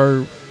Phineas and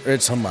Ferb.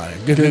 It's somebody.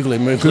 Good googly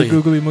moogly. Good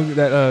googly moogly.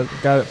 That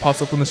guy that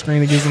pops up on the screen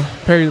that gives him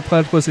Perry the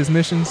Platypus his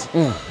missions.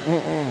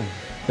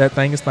 That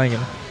thing is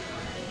thinging.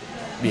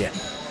 Yeah.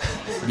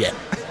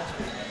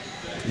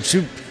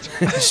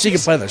 She can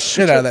play the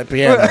shit out of that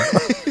piano.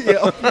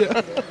 yeah.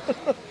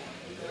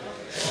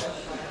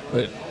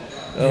 But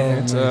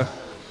it's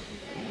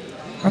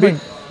I think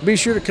be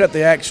sure to cut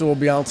the actual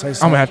Beyonce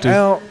song. I'm gonna have to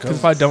out because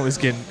if I don't, it's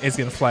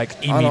getting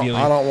flagged immediately.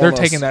 I don't want They're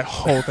taking that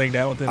whole thing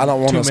down within 2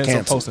 minutes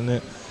of posting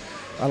it.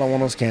 I don't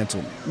want us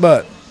canceled.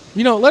 But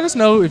you know, let us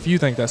know if you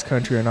think that's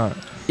country or not.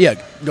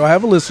 Yeah, go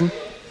have a listen.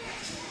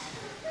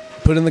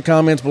 Put in the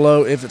comments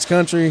below if it's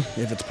country,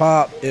 if it's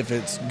pop, if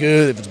it's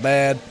good, if it's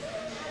bad.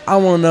 I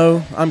want to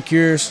know. I'm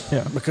curious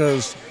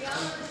because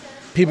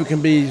people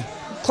can be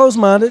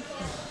close-minded,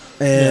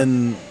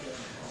 and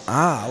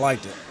I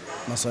liked it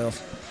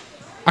myself.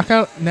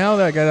 Now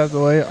that I got out of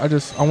the way, I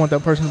want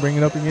that person to bring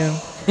it up again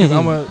because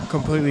I'm gonna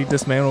completely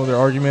dismantle their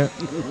argument,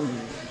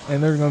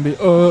 and they're gonna be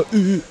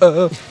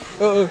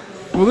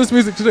well, this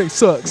music today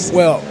sucks.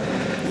 Well,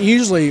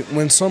 usually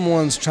when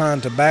someone's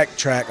trying to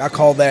backtrack, I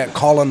call that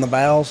calling the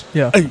vowels.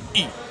 Yeah.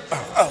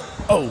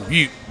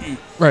 You.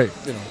 Right.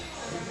 You know.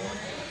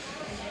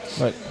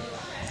 But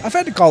I've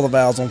had to call the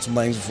vowels on some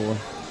things before.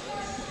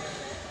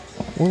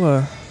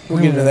 We'll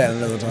get into that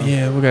another time.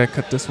 Yeah, we gotta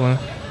cut this one.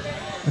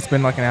 It's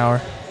been like an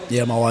hour.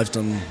 Yeah, my wife's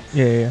done.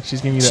 Yeah.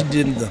 She's giving you that.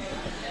 She did the.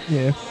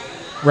 Yeah.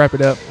 Wrap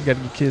it up. We got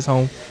to get kids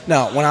home.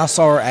 No, when I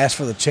saw her ask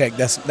for the check,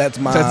 that's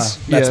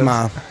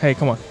my. Hey,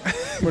 come on.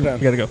 We're done.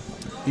 We got to go.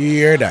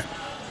 You're done.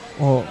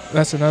 Well,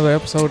 that's another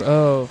episode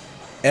of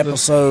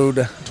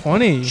episode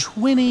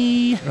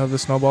 20 of the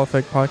Snowball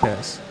Effect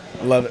podcast.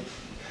 I love it.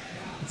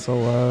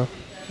 So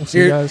we'll see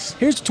you guys.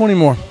 Here's 20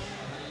 more.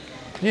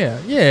 Yeah.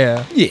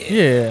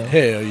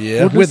 Hell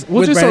yeah.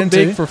 We'll do something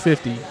big for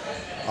 50.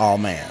 Oh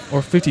man.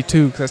 Or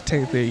 52 because that's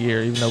technically a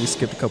year, even though we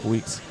skipped a couple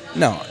weeks.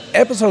 No,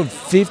 episode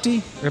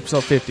 50.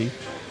 Episode 50.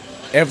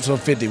 Episode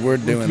 50. We're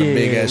doing a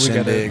big ass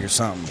shindig or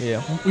something.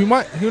 Yeah. We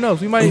might. Who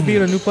knows? We might be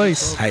in a new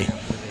place. Hey.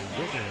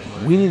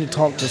 We need to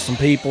talk to some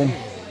people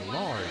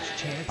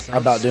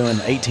about doing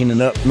 18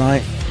 and up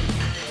night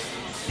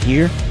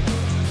here.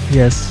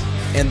 Yes.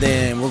 And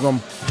then we're going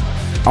to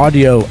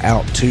audio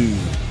out to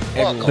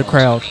the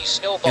crowd.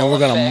 And we're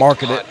going to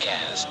market it.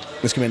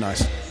 It's going to be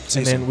nice.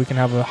 And then we can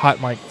have a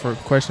hot mic for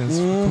questions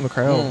from the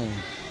crowd.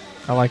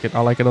 I like it. I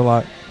like it a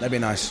lot. That'd be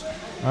nice.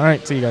 All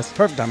right. See you guys.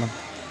 Perfect timing.